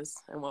flow is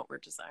and what we're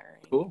desiring.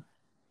 Cool.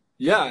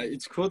 Yeah,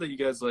 it's cool that you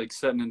guys like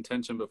set an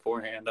intention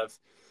beforehand. I've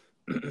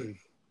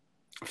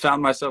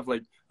found myself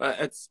like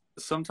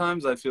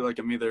sometimes I feel like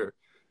I'm either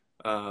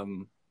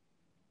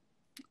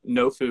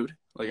no food,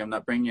 like I'm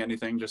not bringing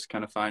anything, just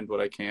kind of find what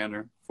I can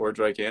or forage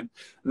what I can.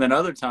 And then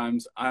other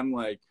times I'm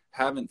like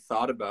haven't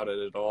thought about it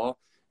at all,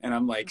 and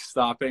I'm like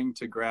stopping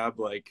to grab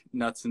like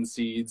nuts and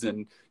seeds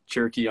and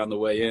jerky on the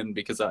way in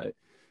because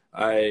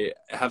I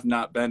have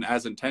not been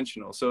as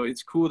intentional. So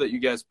it's cool that you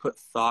guys put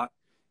thought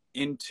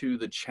into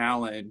the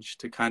challenge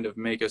to kind of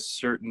make a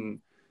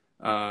certain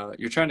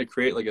you're trying to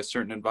create like a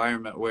certain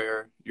environment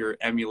where you're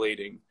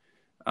emulating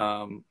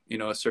you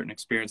know, a certain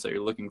experience that you're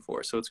looking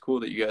for. So it's cool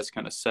that you guys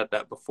kind of set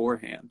that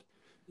beforehand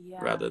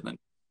rather than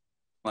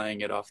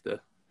playing it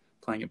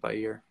by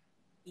ear.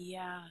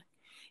 Yeah,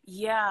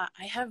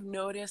 I have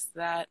noticed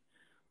that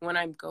when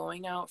I'm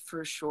going out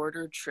for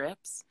shorter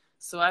trips,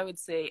 so I would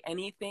say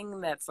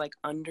anything that's like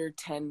under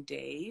 10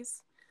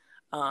 days,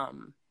 I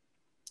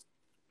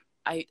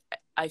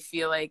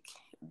feel like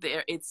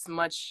it's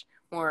much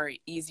more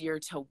easier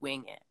to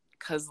wing it,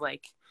 because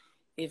like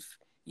if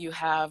you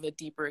have a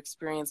deeper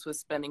experience with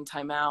spending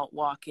time out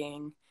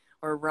walking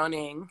or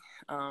running,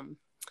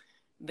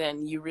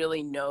 then you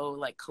really know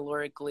like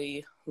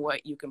calorically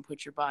what you can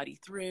put your body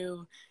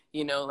through,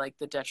 you know, like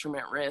the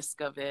detriment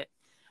risk of it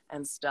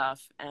and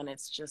stuff. And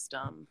it's just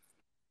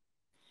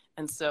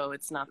and so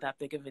it's not that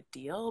big of a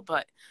deal.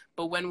 But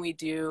when we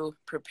do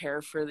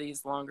prepare for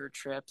these longer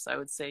trips, I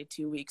would say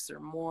 2 weeks or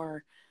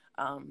more,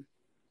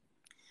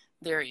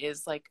 there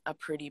is like a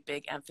pretty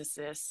big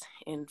emphasis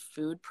in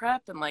food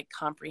prep and like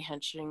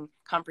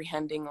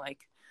comprehending like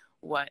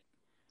what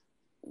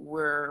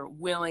we're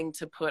willing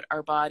to put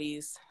our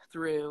bodies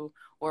through,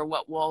 or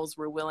what walls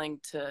we're willing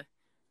to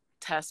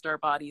test our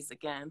bodies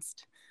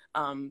against,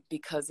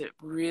 because it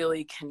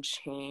really can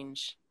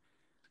change.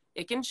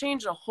 It can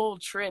change a whole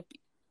trip,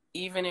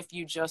 even if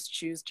you just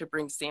choose to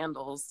bring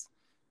sandals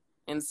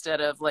instead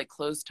of like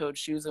closed-toed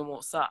shoes and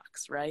wool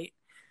socks, right?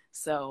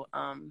 So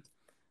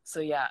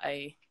yeah,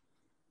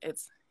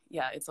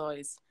 it's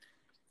always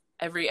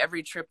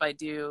every trip I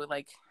do,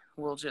 like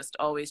we'll just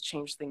always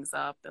change things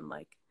up. And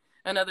like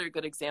another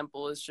good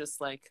example is just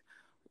like,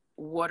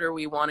 what are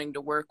we wanting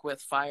to work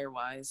with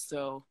fire-wise?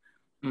 So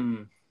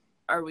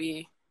are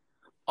we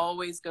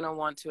always going to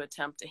want to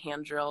attempt a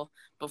hand drill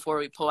before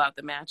we pull out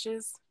the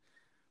matches?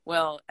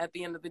 Well, at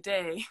the end of the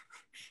day,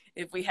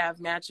 if we have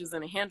matches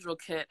and a hand drill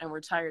kit and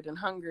we're tired and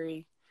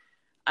hungry,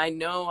 I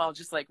know I'll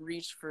just like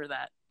reach for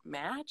that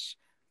match.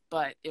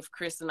 But if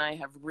Chris and I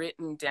have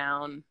written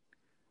down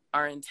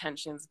our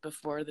intentions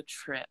before the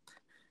trip,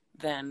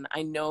 then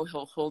I know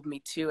he'll hold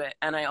me to it.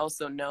 And I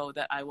also know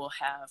that I will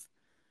have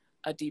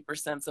a deeper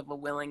sense of a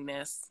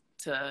willingness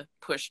to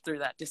push through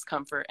that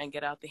discomfort and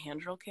get out the hand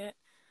drill kit,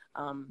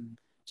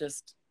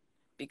 just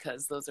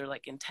because those are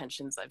like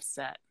intentions I've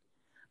set.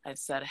 I've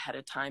set ahead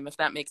of time, if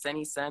that makes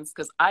any sense.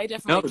 Because I No,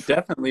 definitely it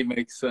definitely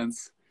makes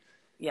sense.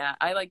 yeah,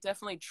 I like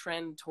definitely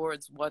trend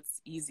towards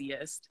what's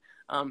easiest,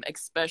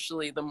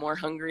 especially the more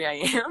hungry I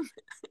am.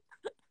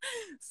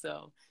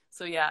 So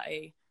yeah,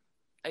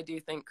 I do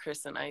think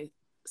Chris and I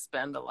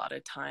spend a lot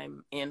of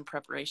time in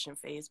preparation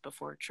phase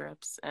before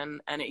trips,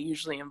 and it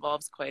usually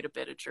involves quite a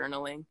bit of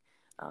journaling,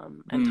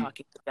 and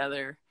talking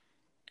together,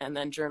 and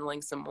then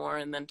journaling some more,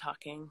 and then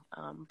talking,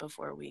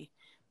 before we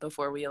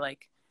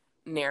like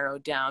narrow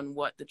down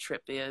what the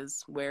trip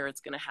is, where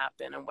it's going to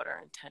happen, and what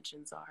our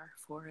intentions are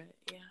for it.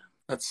 Yeah.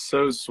 That's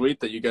so sweet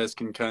that you guys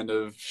can kind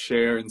of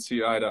share and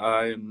see eye to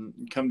eye and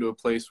come to a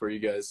place where you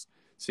guys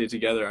see it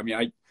together. I mean,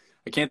 I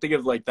can't think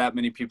of like that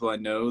many people I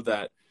know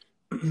that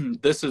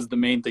this is the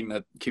main thing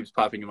that keeps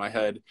popping in my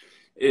head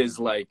is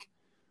like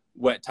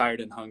wet,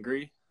 tired, and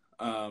hungry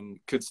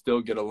could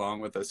still get along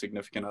with a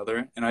significant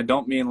other. And I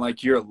don't mean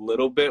like you're a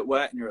little bit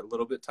wet and you're a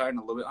little bit tired and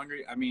a little bit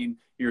hungry. I mean,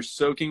 you're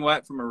soaking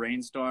wet from a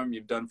rainstorm,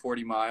 you've done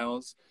 40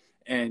 miles,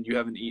 and you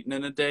haven't eaten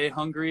in a day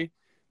hungry.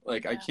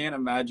 Like, I can't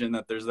imagine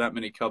that there's that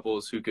many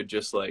couples who could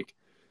just like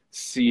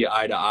see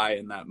eye to eye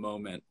in that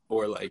moment.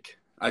 Or like,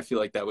 I feel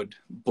like that would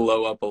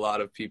blow up a lot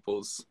of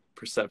people's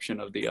perception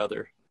of the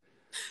other.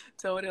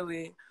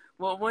 Totally.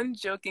 Well, one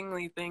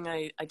jokingly thing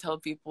I tell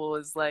people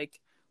is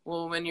like,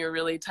 well, when you're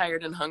really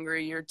tired and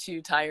hungry, you're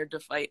too tired to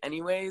fight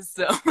anyways.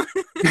 So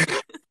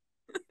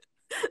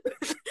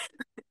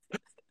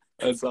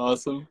That's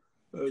awesome.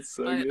 That's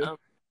so good.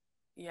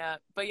 Yeah.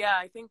 But yeah,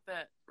 I think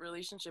that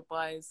relationship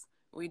wise,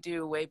 we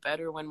do way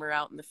better when we're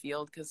out in the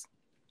field,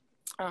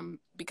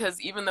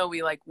 because even though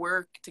we like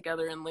work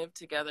together and live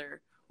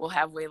together, we'll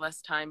have way less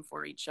time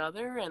for each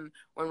other. And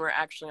when we're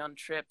actually on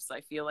trips,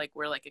 I feel like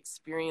we're like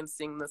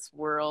experiencing this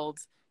world,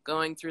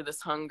 going through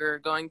this hunger,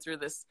 going through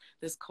this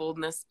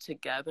coldness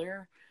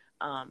together.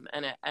 And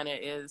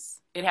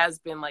it has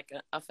been like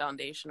a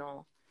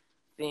foundational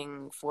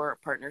thing for a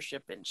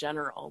partnership in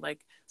general.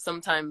 Like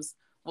sometimes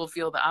we'll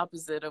feel the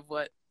opposite of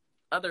what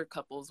other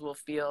couples will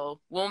feel.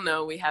 We'll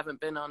know we haven't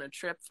been on a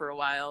trip for a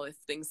while if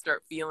things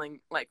start feeling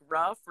like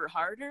rough or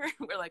harder.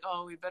 We're like,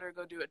 oh, we better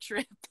go do a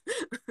trip.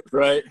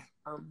 Right.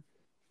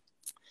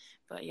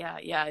 But yeah,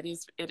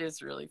 it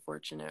is really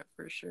fortunate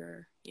for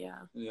sure. Yeah.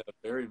 Yeah,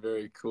 very,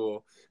 very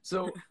cool.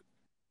 So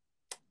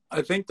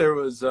I think there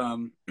was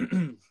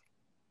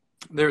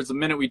there's a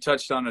minute we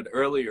touched on it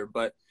earlier,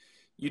 but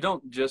you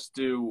don't just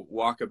do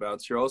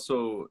walkabouts. You're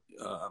also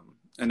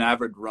an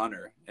avid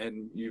runner,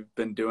 and you've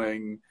been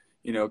doing,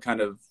 kind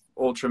of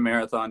ultra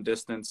marathon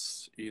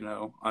distance,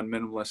 on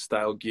minimalist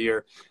style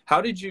gear. How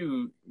did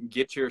you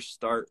get your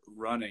start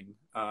running?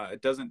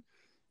 It doesn't,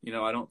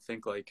 I don't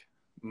think like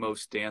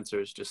most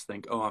dancers just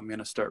think, oh, I'm going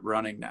to start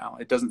running now.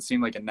 It doesn't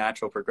seem like a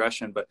natural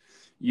progression, but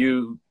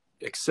you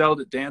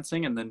excelled at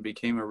dancing and then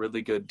became a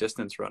really good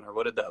distance runner.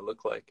 What did that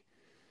look like?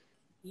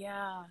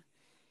 Yeah.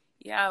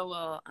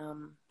 Well,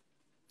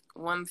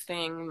 one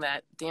thing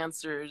that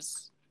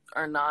dancers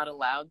are not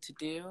allowed to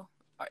do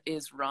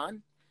is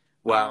run.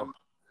 Wow.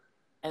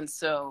 And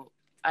so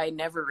I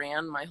never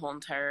ran my whole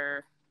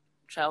entire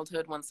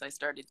childhood once I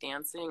started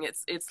dancing.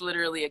 It's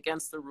literally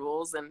against the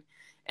rules.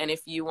 And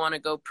if you want to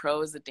go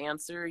pro as a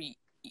dancer,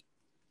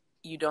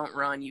 you don't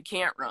run. You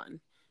can't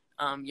run.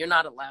 You're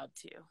not allowed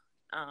to.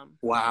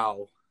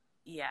 Wow.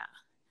 Yeah.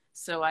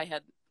 So I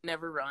had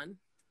never run,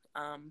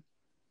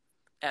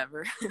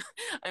 ever.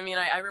 I mean,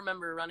 I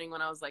remember running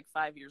when I was like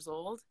 5 years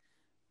old,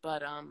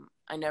 but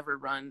I never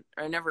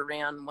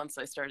ran once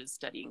I started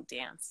studying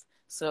dance.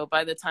 So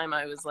by the time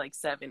I was like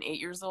 7, 8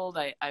 years old,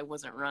 I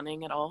wasn't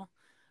running at all.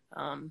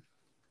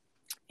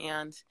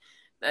 And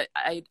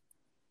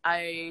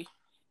I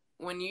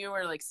when you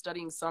are like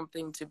studying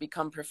something to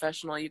become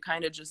professional, you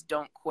kind of just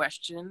don't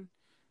question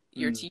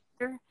your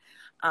teacher.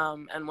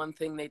 And one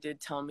thing they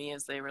did tell me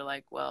is they were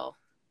like, well,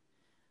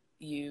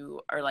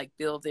 you are like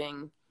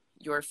building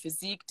your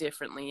physique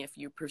differently if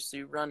you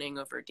pursue running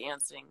over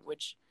dancing,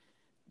 which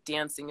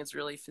dancing is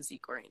really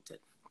physique oriented.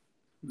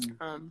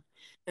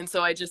 And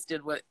so I just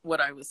did what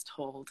I was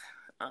told.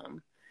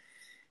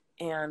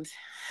 And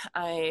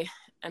I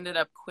ended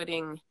up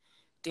quitting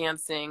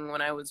dancing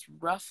when I was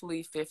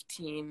roughly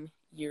 15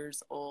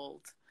 years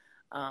old.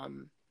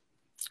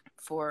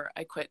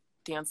 I quit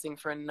dancing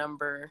for a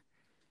number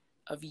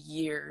of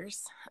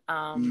years.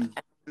 And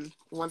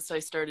once I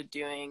started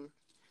doing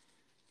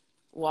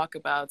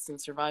walkabouts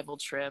and survival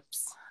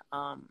trips,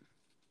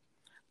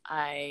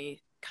 I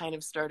kind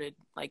of started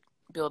like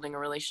building a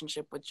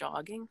relationship with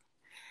jogging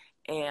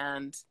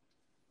and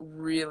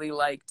really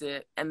liked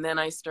it. And then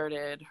I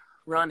started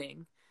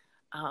running.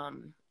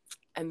 And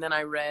then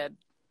I read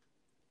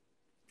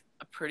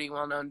a pretty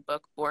well-known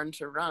book, Born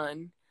to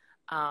Run.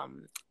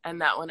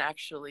 And that one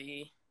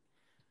actually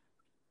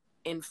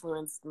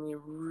influenced me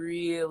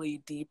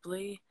really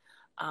deeply,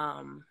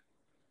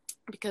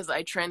 because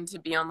I trend to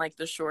be on like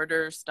the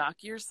shorter,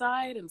 stockier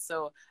side. And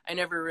so I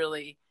never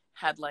really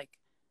had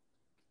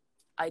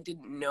I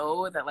didn't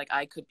know that like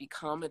I could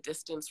become a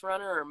distance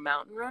runner or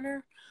mountain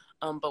runner.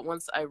 But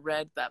once I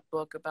read that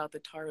book about the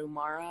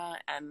Tarahumara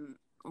and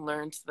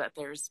learned that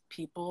there's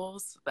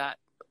peoples that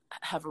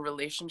have a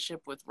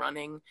relationship with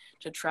running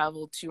to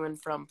travel to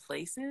and from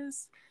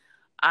places,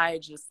 I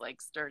just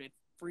like started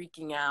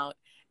freaking out.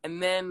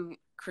 And then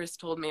Chris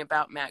told me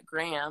about Matt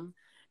Graham,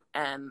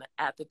 and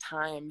at the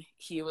time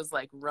he was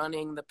like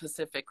running the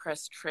Pacific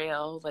Crest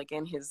Trail like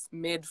in his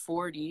mid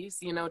 40s,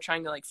 you know,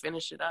 trying to like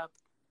finish it up.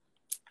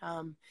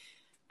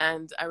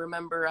 And I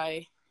remember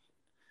I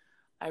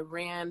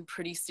ran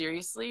pretty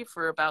seriously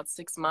for about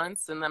 6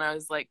 months, and then I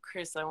was like,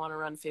 Chris, I want to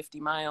run 50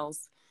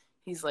 miles.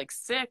 He's like,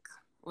 sick,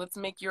 let's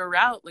make you a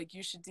route, like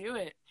you should do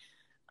it.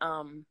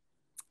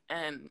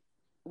 And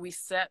we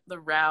set the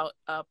route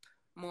up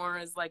more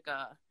as like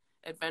a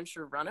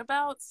adventure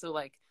runabout. So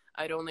like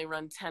I'd only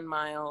run 10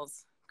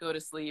 miles, go to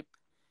sleep,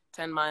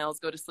 10 miles,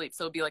 go to sleep.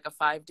 So it'd be like a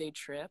 5-day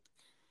trip.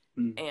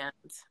 And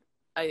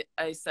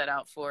I set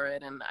out for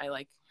it, and I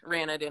like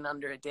ran it in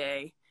under a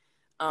day.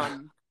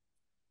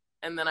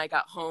 And then I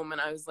got home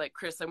and I was like,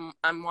 Chris,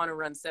 I want to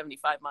run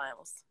 75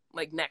 miles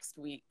like next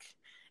week.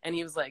 And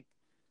he was like,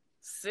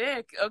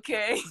 sick.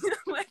 Okay.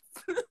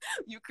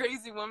 You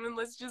crazy woman.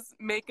 Let's just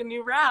make a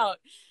new route.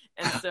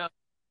 And so,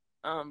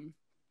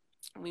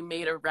 we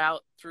made a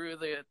route through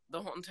the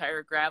whole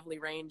entire gravelly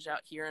range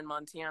out here in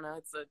Montana.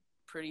 It's a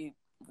pretty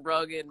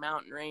rugged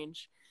mountain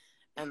range.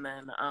 And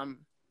then,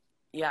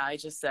 I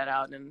just set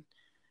out and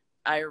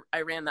I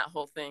ran that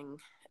whole thing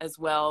as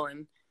well.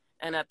 And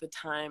at the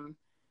time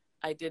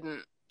I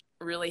didn't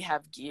really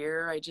have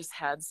gear. I just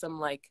had some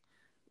like,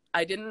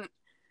 I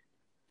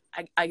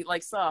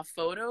like saw a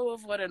photo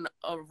of what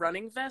a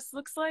running vest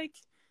looks like.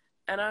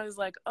 And I was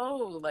like,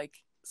 oh, like,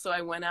 so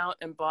I went out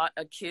and bought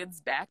a kid's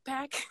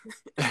backpack.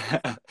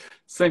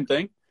 Same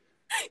thing.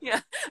 Yeah.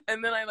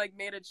 And then I like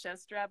made a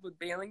chest strap with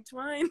baling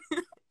twine.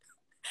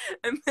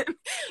 And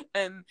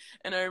then,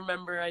 and I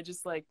remember I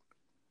just like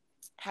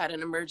had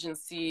an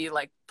emergency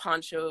like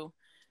poncho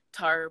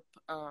tarp,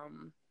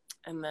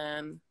 and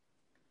then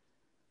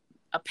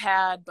a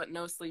pad, but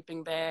no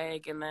sleeping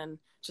bag, and then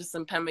just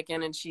some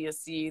pemmican and chia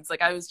seeds.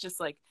 Like I was just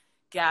like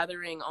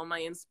gathering all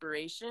my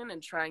inspiration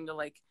and trying to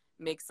like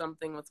make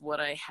something with what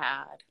I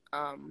had.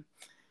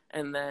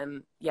 And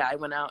then, I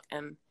went out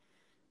and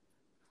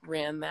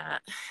ran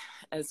that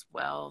as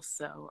well.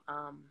 So,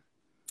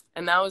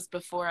 and that was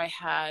before I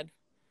had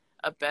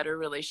a better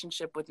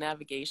relationship with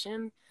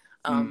navigation.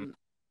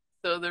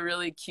 So the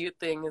really cute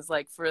thing is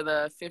like for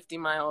the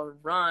 50-mile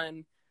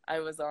run, I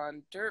was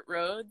on dirt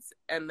roads,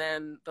 and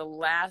then the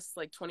last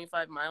like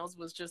 25 miles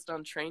was just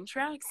on train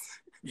tracks.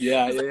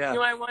 Yeah. I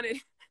knew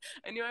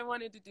I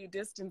wanted to do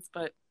distance,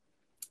 but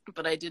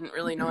I didn't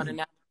really know how to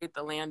navigate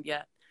the land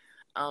yet.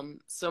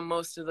 So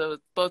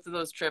both of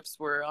those trips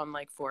were on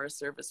like Forest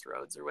Service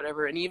roads or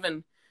whatever, and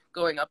even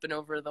going up and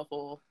over the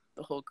whole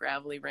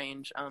gravelly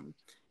range,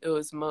 it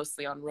was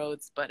mostly on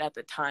roads. But at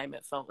the time,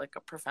 it felt like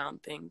a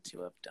profound thing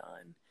to have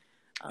done.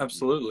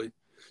 Absolutely.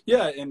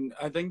 Yeah, and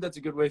I think that's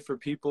a good way for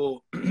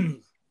people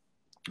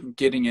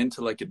getting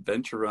into like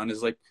adventure run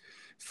is like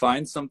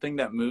find something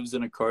that moves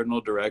in a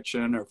cardinal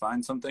direction, or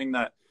find something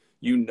that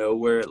you know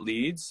where it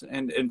leads,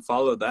 and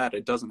follow that.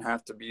 It doesn't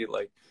have to be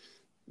like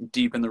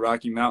deep in the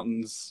Rocky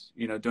Mountains,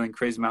 you know, doing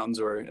crazy mountains,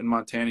 or in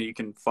Montana, you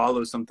can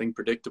follow something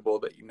predictable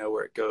that you know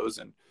where it goes,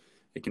 and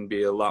it can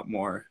be a lot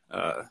more,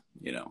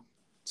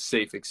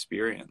 safe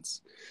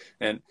experience.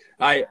 And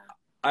I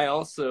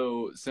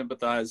also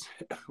sympathize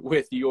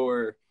with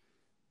your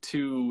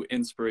two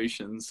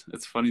inspirations.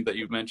 It's funny that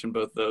you mentioned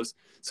both of those.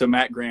 So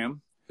Matt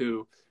Graham,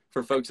 who,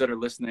 for folks that are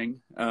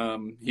listening,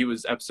 he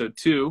was episode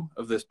 2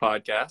 of this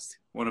podcast,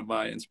 one of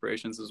my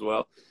inspirations as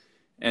well.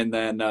 And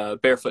then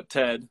Barefoot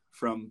Ted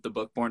from the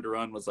book Born to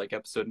Run was like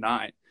episode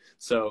 9.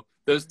 So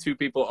those two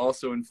people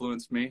also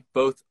influenced me,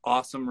 both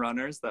awesome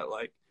runners that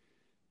like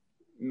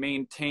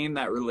maintain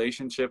that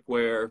relationship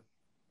where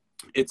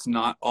it's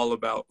not all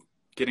about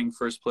getting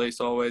first place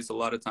always. A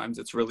lot of times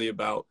it's really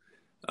about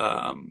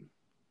the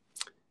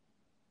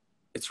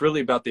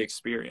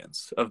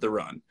experience of the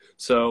run.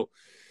 So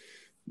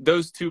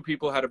those two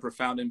people had a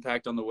profound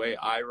impact on the way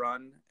I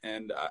run,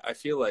 and I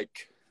feel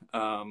like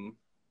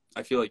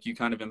you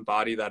kind of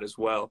embody that as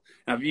well.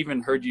 And I've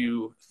even heard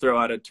you throw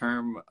out a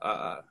term,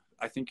 I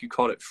think you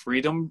called it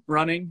freedom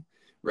running,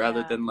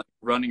 rather than like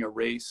running a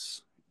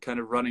race, kind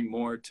of running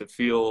more to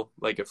feel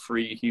like a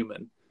free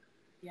human.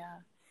 Yeah.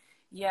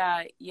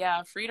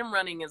 Freedom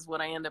running is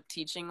what I end up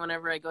teaching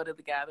whenever I go to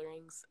the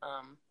gatherings.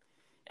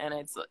 And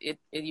it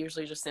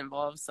usually just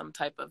involves some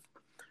type of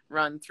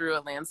run through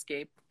a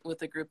landscape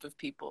with a group of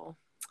people.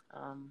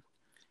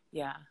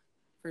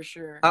 For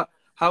sure.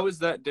 How is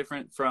that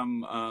different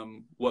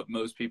from what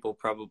most people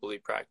probably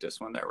practice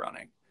when they're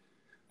running?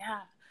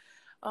 Yeah.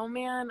 Oh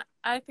man,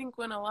 I think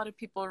when a lot of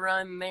people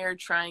run, they're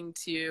trying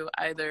to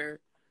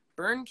either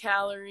burn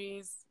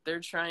calories,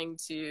 they're trying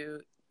to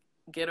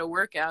get a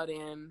workout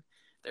in,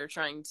 they're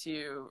trying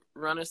to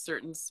run a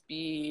certain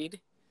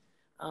speed.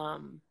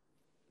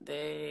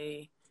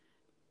 They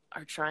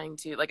are trying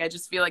to, like, I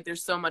just feel like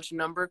there's so much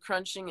number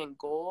crunching and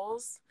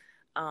goals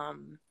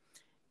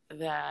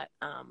that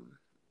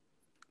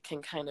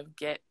can kind of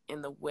get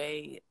in the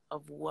way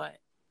of what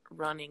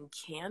running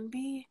can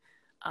be.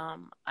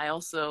 I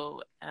also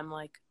am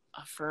like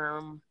a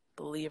firm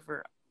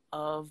believer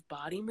of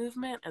body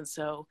movement. And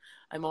so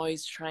I'm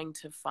always trying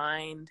to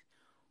find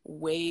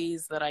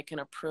ways that I can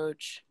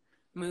approach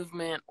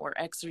movement or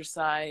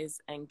exercise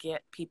and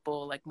get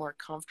people like more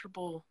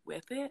comfortable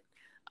with it.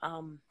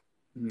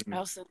 I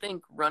also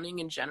think running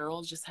in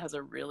general just has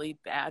a really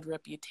bad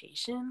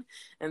reputation.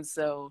 And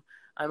so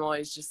I'm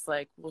always just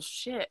like, well,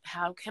 shit,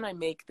 how can I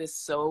make this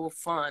so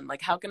fun?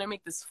 Like, how can I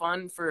make this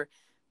fun for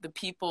the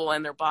people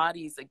and their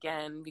bodies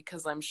again?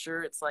 Because I'm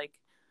sure it's like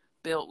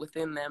built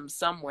within them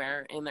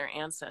somewhere in their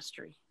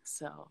ancestry.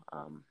 So,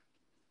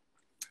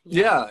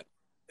 yeah.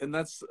 And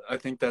I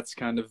think that's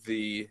kind of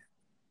the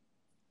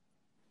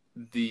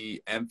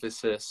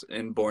emphasis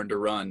in Born to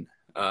Run,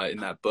 in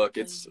that book.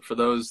 It's, for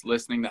those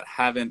listening that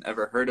haven't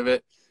ever heard of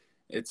it,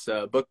 it's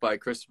a book by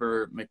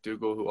Christopher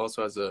McDougall, who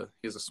also has a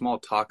small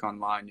talk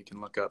online you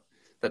can look up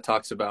that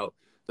talks about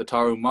the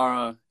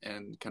Tarahumara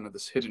and kind of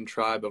this hidden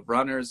tribe of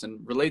runners,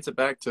 and relates it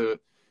back to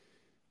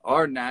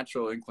our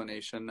natural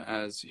inclination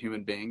as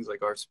human beings,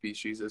 like our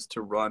species, is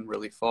to run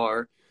really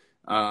far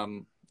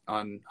on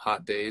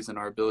hot days, and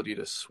our ability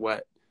to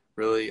sweat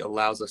really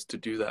allows us to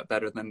do that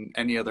better than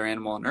any other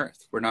animal on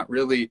earth. We're not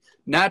really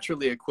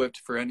naturally equipped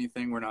for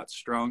anything. We're not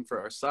strong for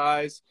our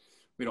size.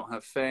 We don't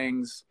have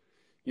fangs.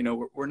 You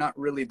know, we're not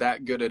really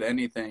that good at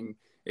anything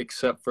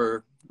except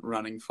for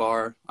running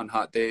far on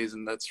hot days.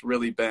 And that's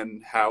really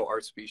been how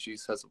our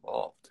species has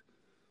evolved.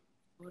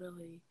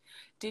 Totally.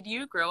 Did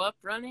you grow up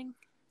running?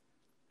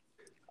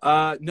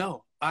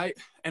 No, I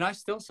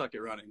still suck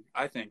at running,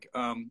 I think,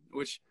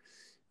 which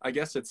I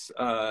guess it's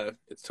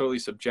totally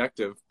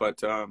subjective,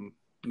 but,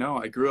 no,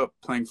 I grew up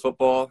playing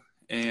football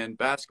and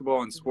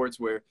basketball and sports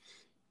where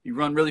you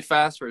run really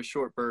fast for a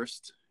short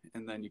burst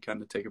and then you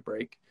kind of take a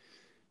break.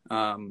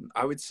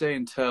 I would say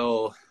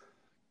until,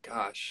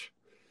 early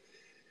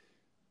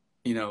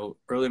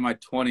in my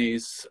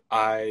 20s,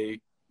 I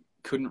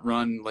couldn't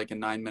run like a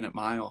 9-minute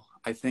mile.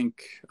 I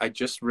think I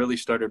just really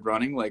started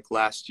running like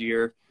last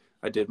year.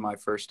 I did my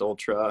first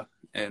ultra,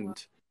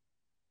 and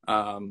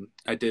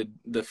I did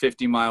the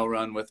 50-mile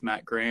run with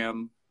Matt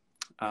Graham.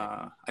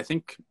 I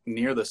think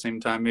near the same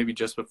time, maybe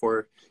just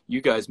before you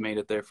guys made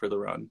it there for the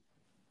run.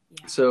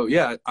 Yeah. So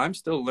yeah, I'm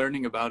still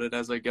learning about it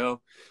as I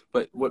go.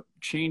 But what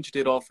changed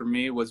it all for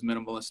me was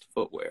minimalist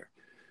footwear.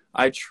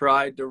 I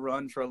tried to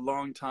run for a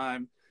long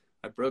time.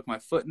 I broke my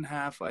foot in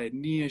half. I had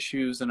knee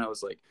issues, and I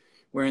was like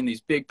wearing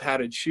these big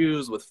padded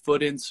shoes with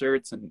foot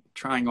inserts and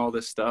trying all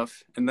this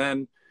stuff. And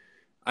then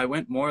I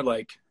went more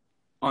like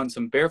on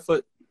some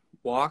barefoot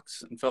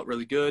walks and felt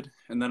really good.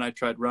 And then I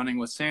tried running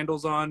with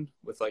sandals on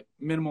with like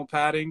minimal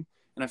padding,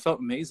 and I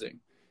felt amazing.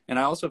 And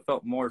I also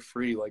felt more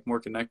free, like more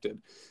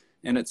connected.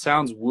 And it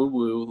sounds woo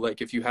woo,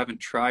 like if you haven't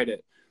tried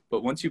it,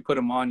 but once you put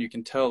them on, you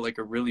can tell like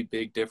a really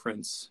big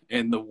difference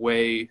in the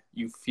way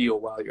you feel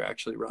while you're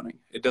actually running.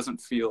 It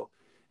doesn't feel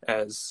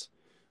as,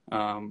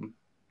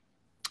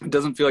 it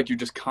doesn't feel like you're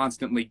just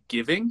constantly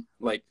giving,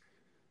 like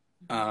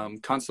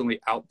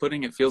constantly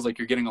outputting. It feels like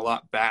you're getting a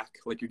lot back.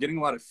 Like you're getting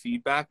a lot of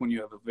feedback when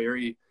you have a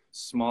very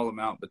small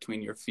amount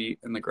between your feet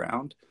and the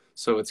ground.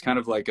 So it's kind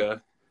of like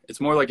it's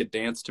more like a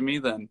dance to me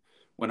than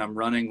when I'm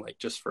running like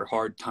just for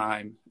hard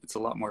time. It's a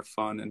lot more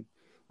fun and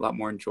a lot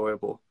more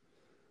enjoyable.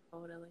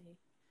 Totally.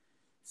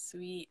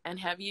 Sweet. And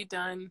have you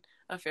done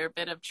a fair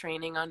bit of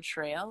training on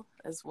trail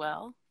as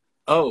well?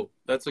 Oh,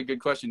 that's a good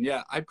question.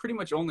 Yeah, I pretty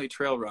much only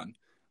trail run.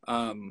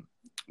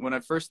 When I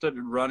first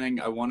started running,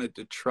 I wanted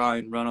to try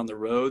and run on the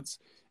roads,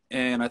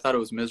 and I thought it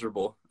was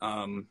miserable.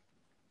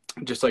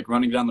 Just like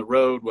running down the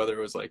road, whether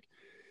it was like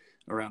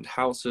around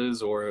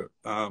houses or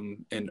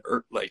in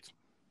like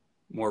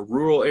more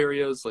rural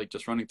areas, like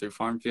just running through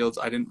farm fields,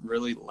 I didn't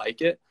really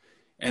like it.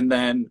 And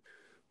then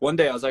one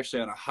day I was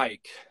actually on a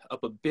hike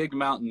up a big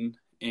mountain,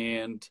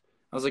 and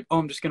I was like, oh,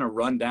 I'm just going to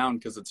run down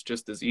because it's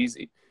just as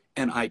easy.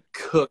 And I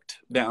cooked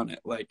down it,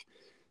 like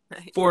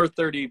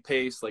 4:30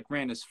 pace, like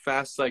ran as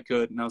fast as I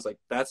could. And I was like,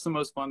 that's the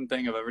most fun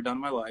thing I've ever done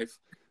in my life.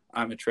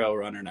 I'm a trail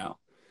runner now.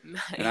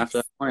 Nice. And after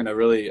that point, I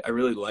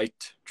really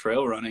liked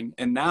trail running.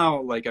 And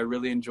now, like, I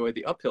really enjoy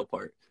the uphill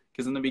part,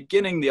 because in the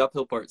beginning, the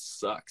uphill part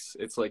sucks.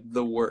 It's like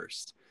the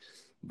worst.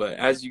 But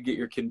as you get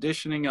your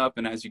conditioning up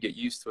and as you get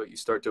used to it, you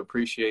start to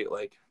appreciate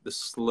like the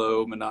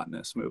slow,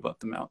 monotonous move up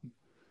the mountain.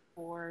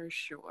 For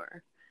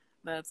sure.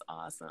 That's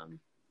awesome.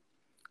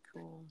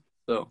 Cool.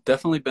 So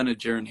definitely been a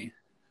journey.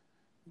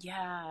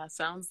 Yeah,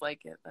 sounds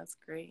like it. That's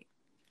great.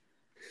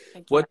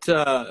 What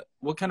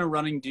kind of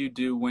running do you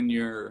do when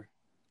you're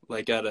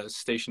like at a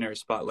stationary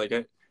spot, like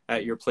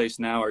at your place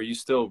now? Are you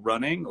still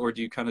running, or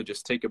do you kind of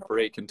just take a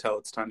break until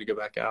it's time to go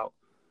back out?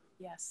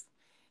 Yes.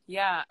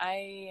 Yeah,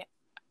 I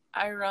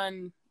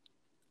run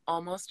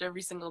almost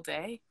every single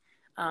day.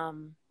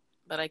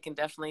 But I can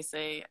definitely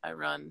say I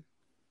run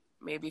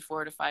maybe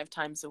 4 to 5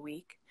 times a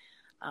week.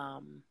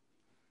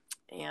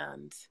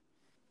 And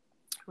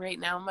right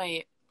now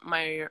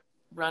my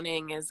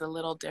running is a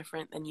little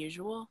different than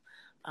usual,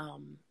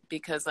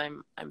 because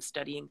I'm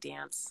studying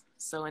dance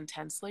so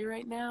intensely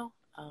right now.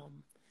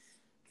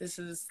 this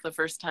is the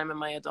first time in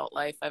my adult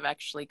life I've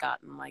actually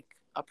gotten like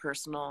a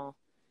personal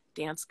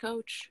dance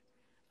coach.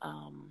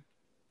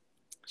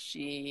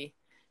 She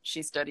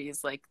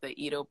studies like the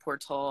Ido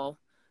Portal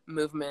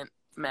movement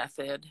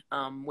method,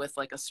 with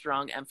like a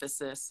strong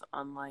emphasis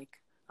on like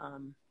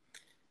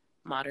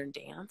modern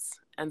dance.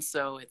 And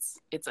so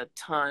it's a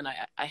ton.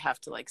 I have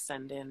to like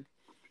send in.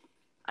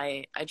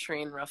 I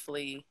train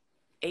roughly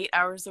 8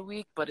 hours a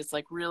week, but it's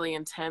like really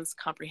intense,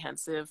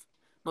 comprehensive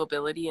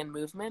mobility and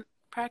movement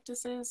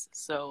practices.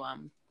 So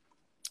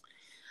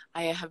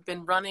I have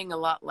been running a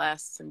lot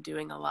less and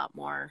doing a lot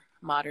more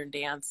modern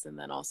dance, and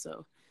then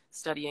also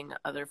studying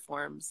other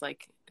forms,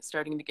 like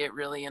starting to get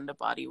really into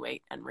body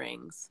weight and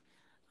rings.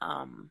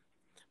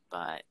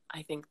 But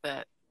I think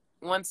that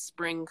once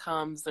spring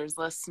comes, there's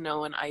less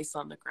snow and ice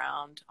on the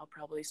ground, I'll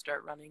probably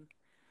start running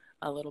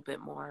a little bit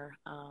more.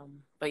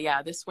 But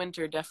yeah, this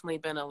winter definitely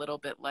been a little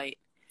bit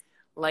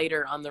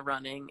lighter on the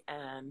running,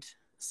 and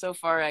so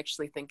far I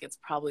actually think it's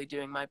probably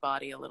doing my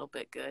body a little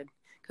bit good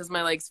because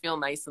my legs feel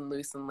nice and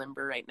loose and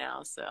limber right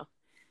now. So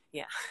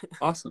yeah.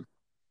 Awesome.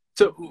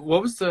 So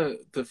what was the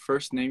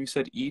first name you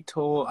said?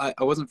 Ito? I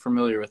wasn't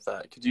familiar with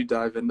that. Could you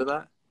dive into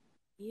that?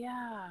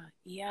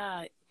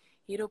 Yeah.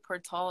 Ido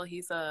Portal,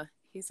 he's a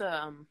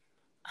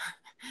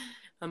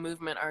a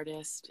movement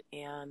artist,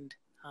 and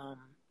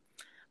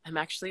I'm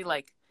actually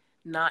like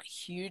not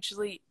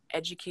hugely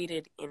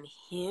educated in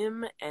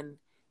him and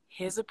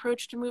his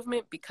approach to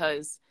movement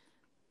because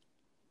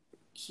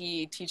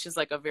he teaches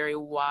like a very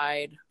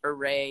wide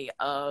array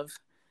of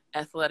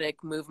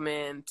athletic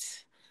movement,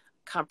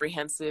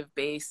 comprehensive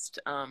based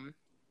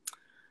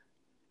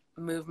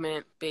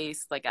movement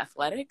based like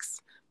athletics,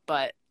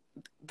 but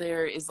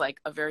there is like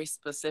a very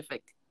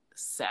specific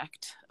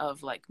sect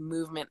of like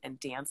movement and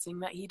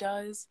dancing that he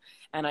does.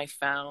 And I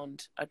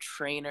found a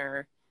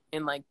trainer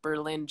in like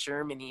Berlin,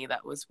 Germany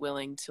that was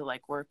willing to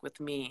like work with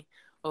me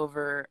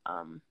over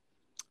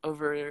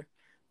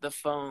the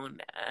phone,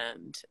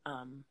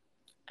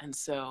 and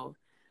so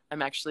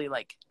I'm actually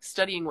like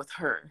studying with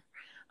her,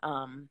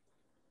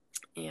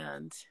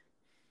 and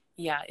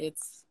yeah,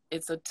 it's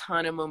a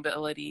ton of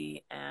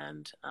mobility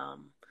and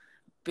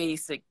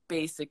basic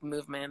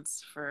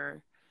movements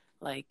for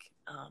like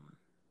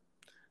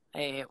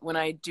when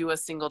I do a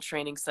single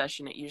training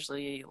session, it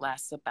usually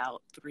lasts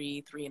about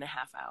 3.5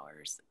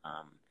 hours.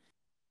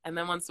 And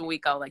then once a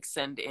week, I'll like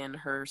send in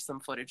her some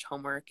footage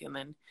homework, and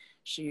then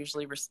she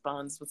usually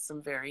responds with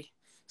some very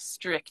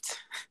strict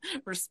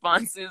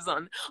responses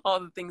on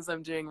all the things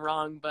I'm doing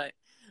wrong. But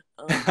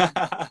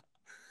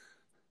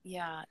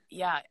yeah,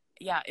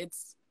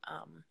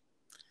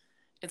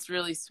 it's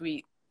really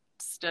sweet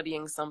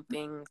studying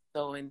something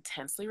so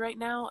intensely right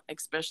now,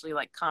 especially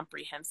like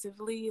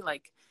comprehensively.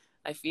 Like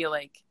I feel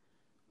like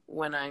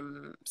when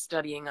I'm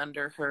studying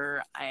under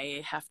her,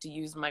 I have to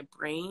use my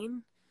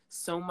brain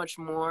so much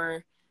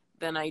more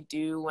than I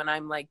do when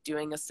I'm like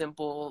doing a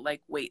simple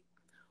like weight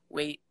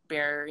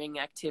bearing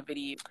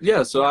activity.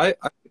 Yeah, so I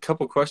a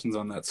couple questions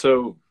on that.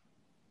 So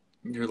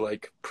you're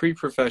like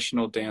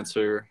pre-professional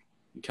dancer,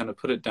 you kind of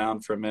put it down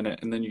for a minute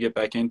and then you get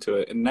back into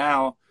it, and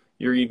now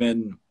you're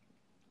even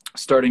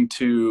starting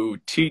to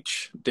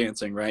teach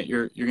dancing, right?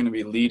 You're going to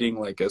be leading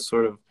like a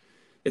sort of,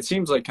 it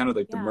seems like kind of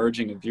like the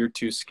merging of your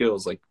two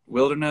skills, like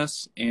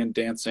wilderness and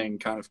dancing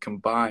kind of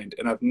combined.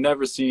 And I've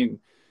never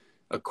seen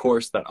a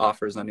course that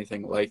offers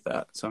anything like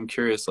that. So I'm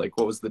curious, like,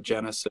 what was the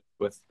genesis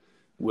with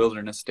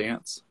wilderness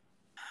dance?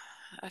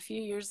 A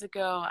few years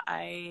ago,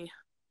 I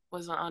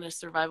was on a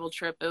survival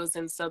trip. It was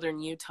in southern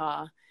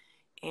Utah,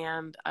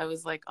 and I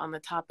was like on the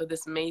top of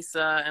this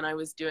mesa, and I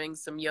was doing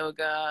some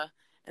yoga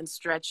and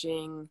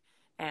stretching,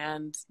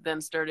 and then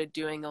started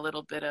doing a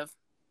little bit of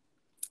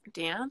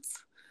dance.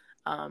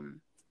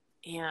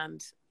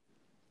 And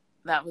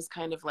that was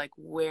kind of like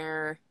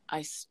where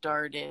I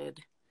started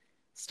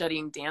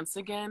studying dance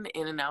again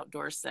in an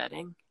outdoor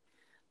setting.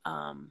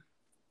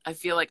 I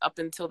feel like up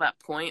until that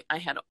point, I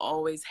had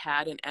always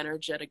had an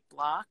energetic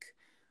block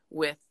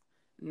with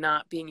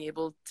not being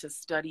able to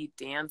study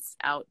dance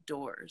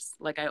outdoors.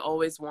 Like I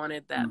always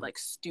wanted that like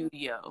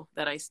studio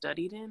that I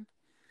studied in.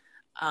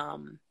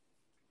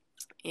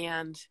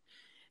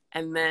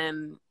 And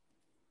then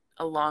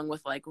along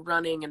with like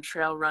running and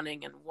trail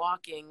running and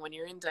walking, when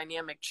you're in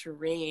dynamic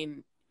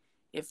terrain,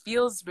 it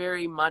feels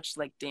very much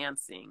like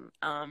dancing.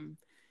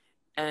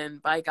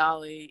 And by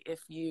golly,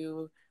 if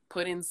you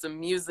put in some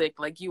music,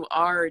 like you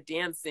are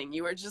dancing,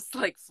 you are just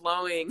like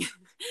flowing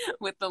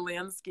with the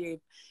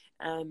landscape.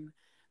 And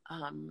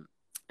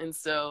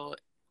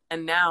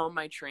now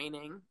my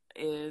training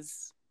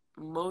is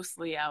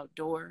mostly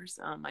outdoors.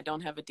 I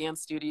don't have a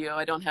dance studio.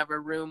 I don't have a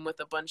room with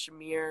a bunch of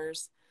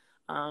mirrors.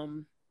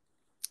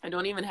 I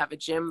don't even have a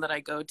gym that I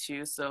go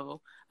to.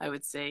 So I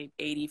would say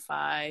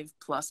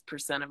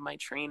 85+% of my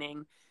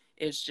training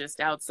is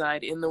just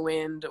outside in the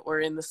wind or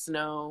in the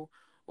snow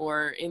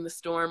or in the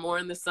storm or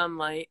in the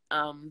sunlight.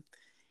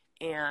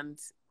 And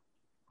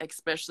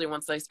especially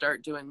once I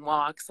start doing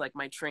walks, like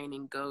my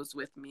training goes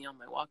with me on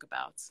my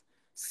walkabouts.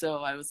 So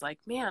I was like,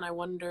 man, I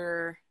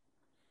wonder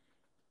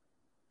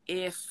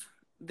if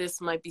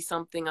this might be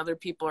something other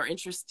people are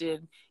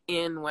interested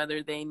in,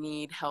 whether they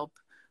need help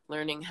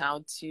learning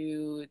how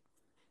to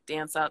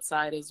dance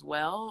outside as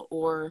well,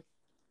 or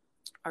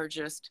are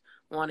just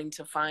wanting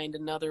to find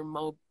another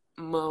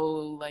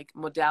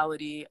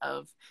modality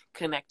of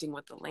connecting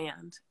with the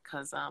land.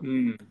 Because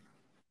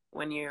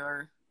when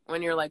you're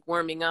like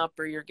warming up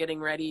or you're getting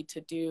ready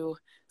to do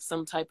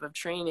some type of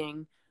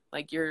training,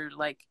 like you're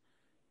like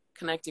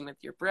connecting with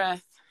your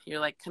breath, you're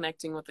like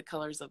connecting with the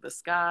colors of the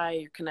sky,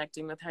 you're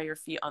connecting with how your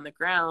feet on the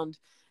ground,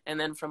 and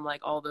then from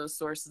like all those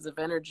sources of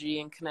energy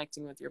and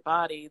connecting with your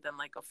body, then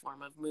like a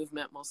form of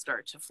movement will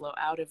start to flow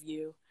out of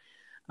you.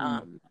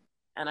 And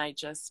I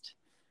just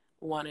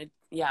wanted,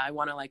 I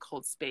want to like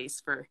hold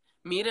space for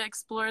me to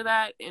explore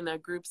that in a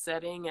group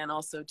setting, and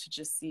also to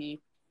just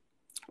see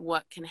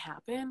what can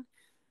happen.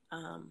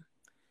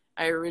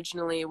 I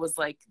originally was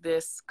like,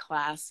 this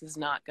class is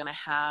not going to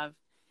have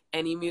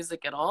any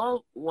music at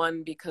all.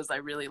 One, because I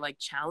really like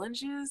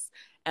challenges,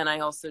 and I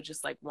also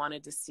just like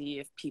wanted to see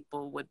if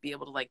people would be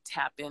able to like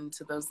tap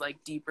into those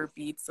like deeper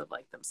beats of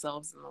like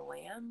themselves and the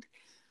land.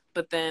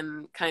 But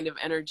then kind of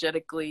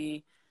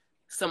energetically,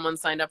 someone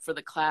signed up for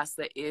the class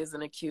that is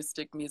an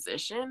acoustic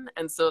musician,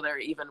 and so there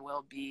even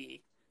will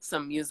be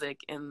some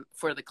music in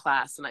for the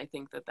class. And I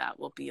think that that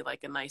will be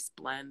like a nice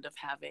blend of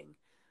having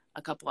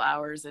a couple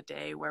hours a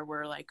day where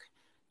we're like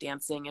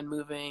dancing and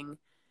moving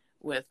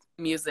with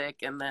music,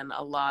 and then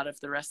a lot of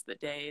the rest of the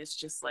day is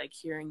just like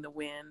hearing the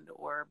wind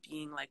or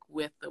being like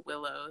with the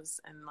willows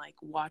and like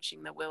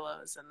watching the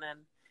willows and then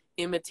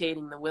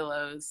imitating the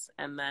willows,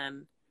 and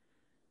then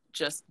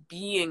just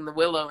being the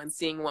willow and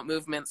seeing what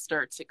movements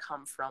start to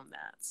come from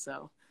that.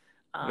 So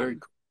very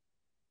cool.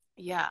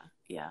 Yeah.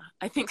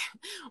 I think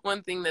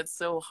one thing that's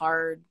so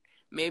hard,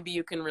 maybe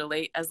you can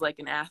relate as like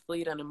an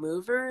athlete and a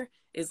mover,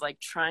 is like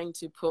trying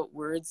to put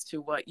words to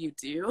what you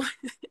do.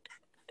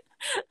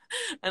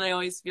 And I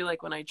always feel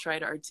like when I try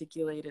to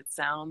articulate, it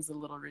sounds a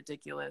little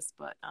ridiculous,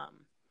 but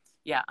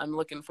I'm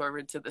looking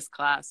forward to this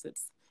class.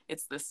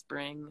 It's this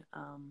spring,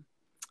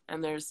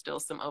 and there's still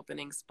some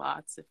opening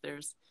spots if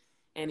there's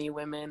any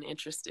women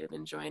interested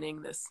in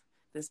joining this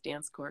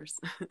dance course.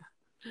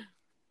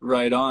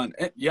 Right on.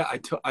 Yeah,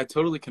 I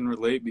totally can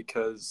relate,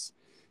 because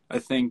I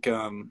think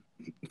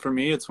for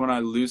me, it's when I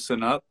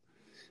loosen up.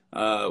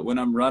 When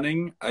I'm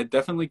running, I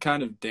definitely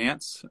kind of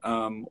dance.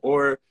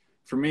 Or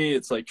for me,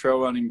 it's like trail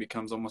running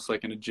becomes almost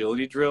like an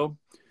agility drill.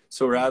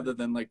 So rather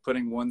than like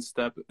putting one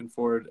step in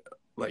forward,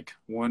 like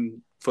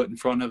one foot in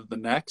front of the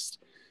next,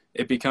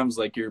 it becomes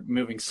like you're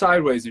moving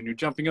sideways and you're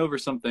jumping over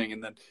something,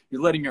 and then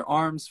you're letting your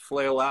arms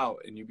flail out,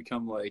 and you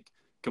become like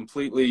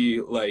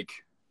completely like,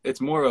 it's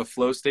more of a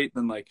flow state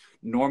than like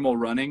normal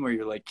running where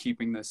you're like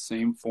keeping the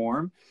same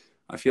form.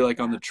 I feel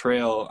like on the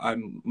trail,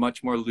 I'm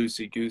much more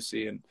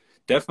loosey-goosey, and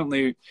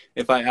definitely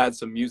if I add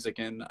some music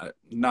in,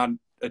 not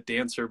a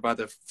dancer by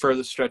the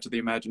furthest stretch of the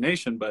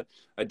imagination, but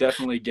I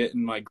definitely get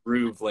in my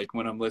groove like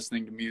when I'm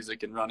listening to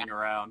music and running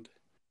around.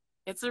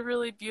 It's a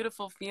really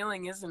beautiful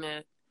feeling, isn't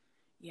it?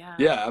 Yeah,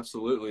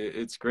 absolutely.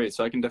 It's great.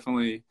 So I can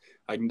definitely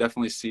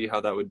see how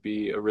that would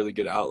be a really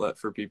good outlet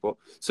for people.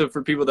 So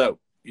for people that,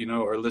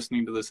 are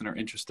listening to this and are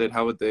interested,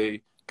 how would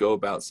they go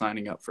about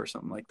signing up for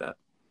something like that?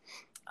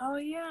 Oh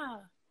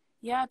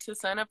yeah, to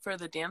sign up for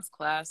the dance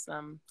class,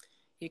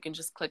 you can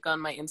just click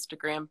on my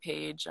Instagram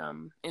page.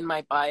 In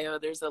my bio,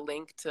 there's a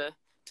link to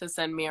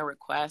send me a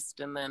request,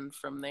 and then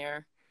from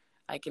there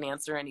I can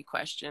answer any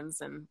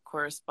questions and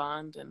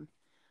correspond, and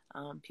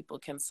people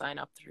can sign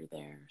up through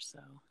there. So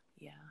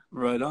yeah.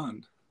 Right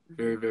on.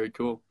 Very, very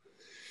cool.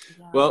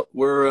 Yeah. Well,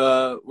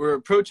 we're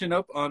approaching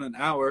up on an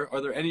hour.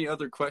 Are there any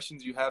other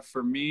questions you have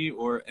for me,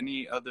 or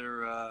any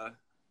other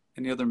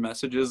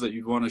messages that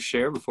you'd want to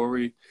share before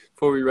we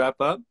wrap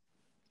up?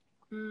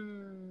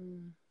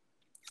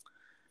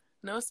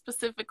 No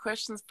specific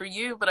questions for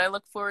you, but I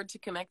look forward to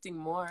connecting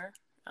more.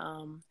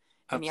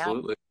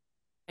 Absolutely.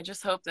 I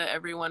just hope that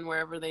everyone,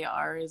 wherever they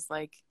are, is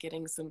like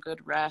getting some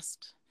good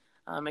rest,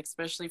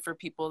 especially for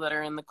people that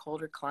are in the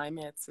colder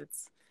climates.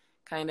 It's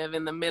kind of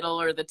in the middle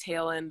or the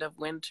tail end of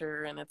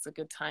winter, and it's a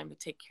good time to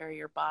take care of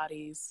your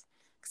bodies,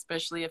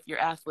 especially if you're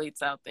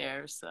athletes out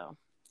there. So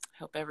I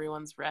hope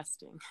everyone's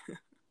resting.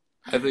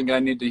 I think I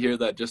need to hear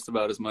that just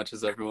about as much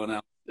as everyone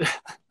else.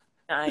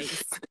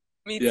 Nice.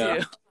 Me too.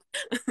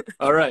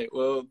 All right.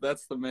 Well,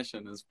 that's the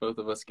mission, is both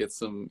of us get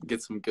some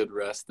good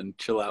rest and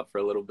chill out for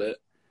a little bit.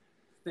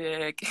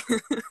 Sick.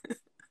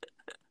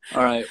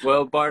 All right.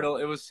 Well, Bartle,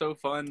 it was so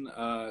fun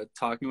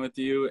talking with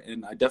you,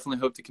 and I definitely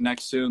hope to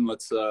connect soon.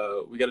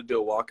 We got to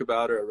do a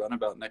walkabout or a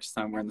runabout next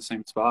time we're in the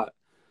same spot.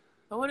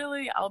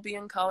 Totally. I'll be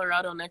in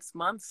Colorado next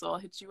month, so I'll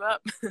hit you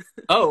up.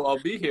 Oh, I'll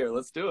be here.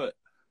 Let's do it.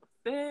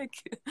 Sick.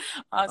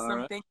 Awesome.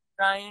 Right. Thank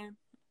you, Ryan.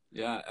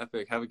 Yeah,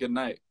 epic. Have a good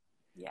night.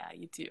 Yeah,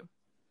 you too.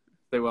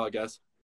 Stay well, guys.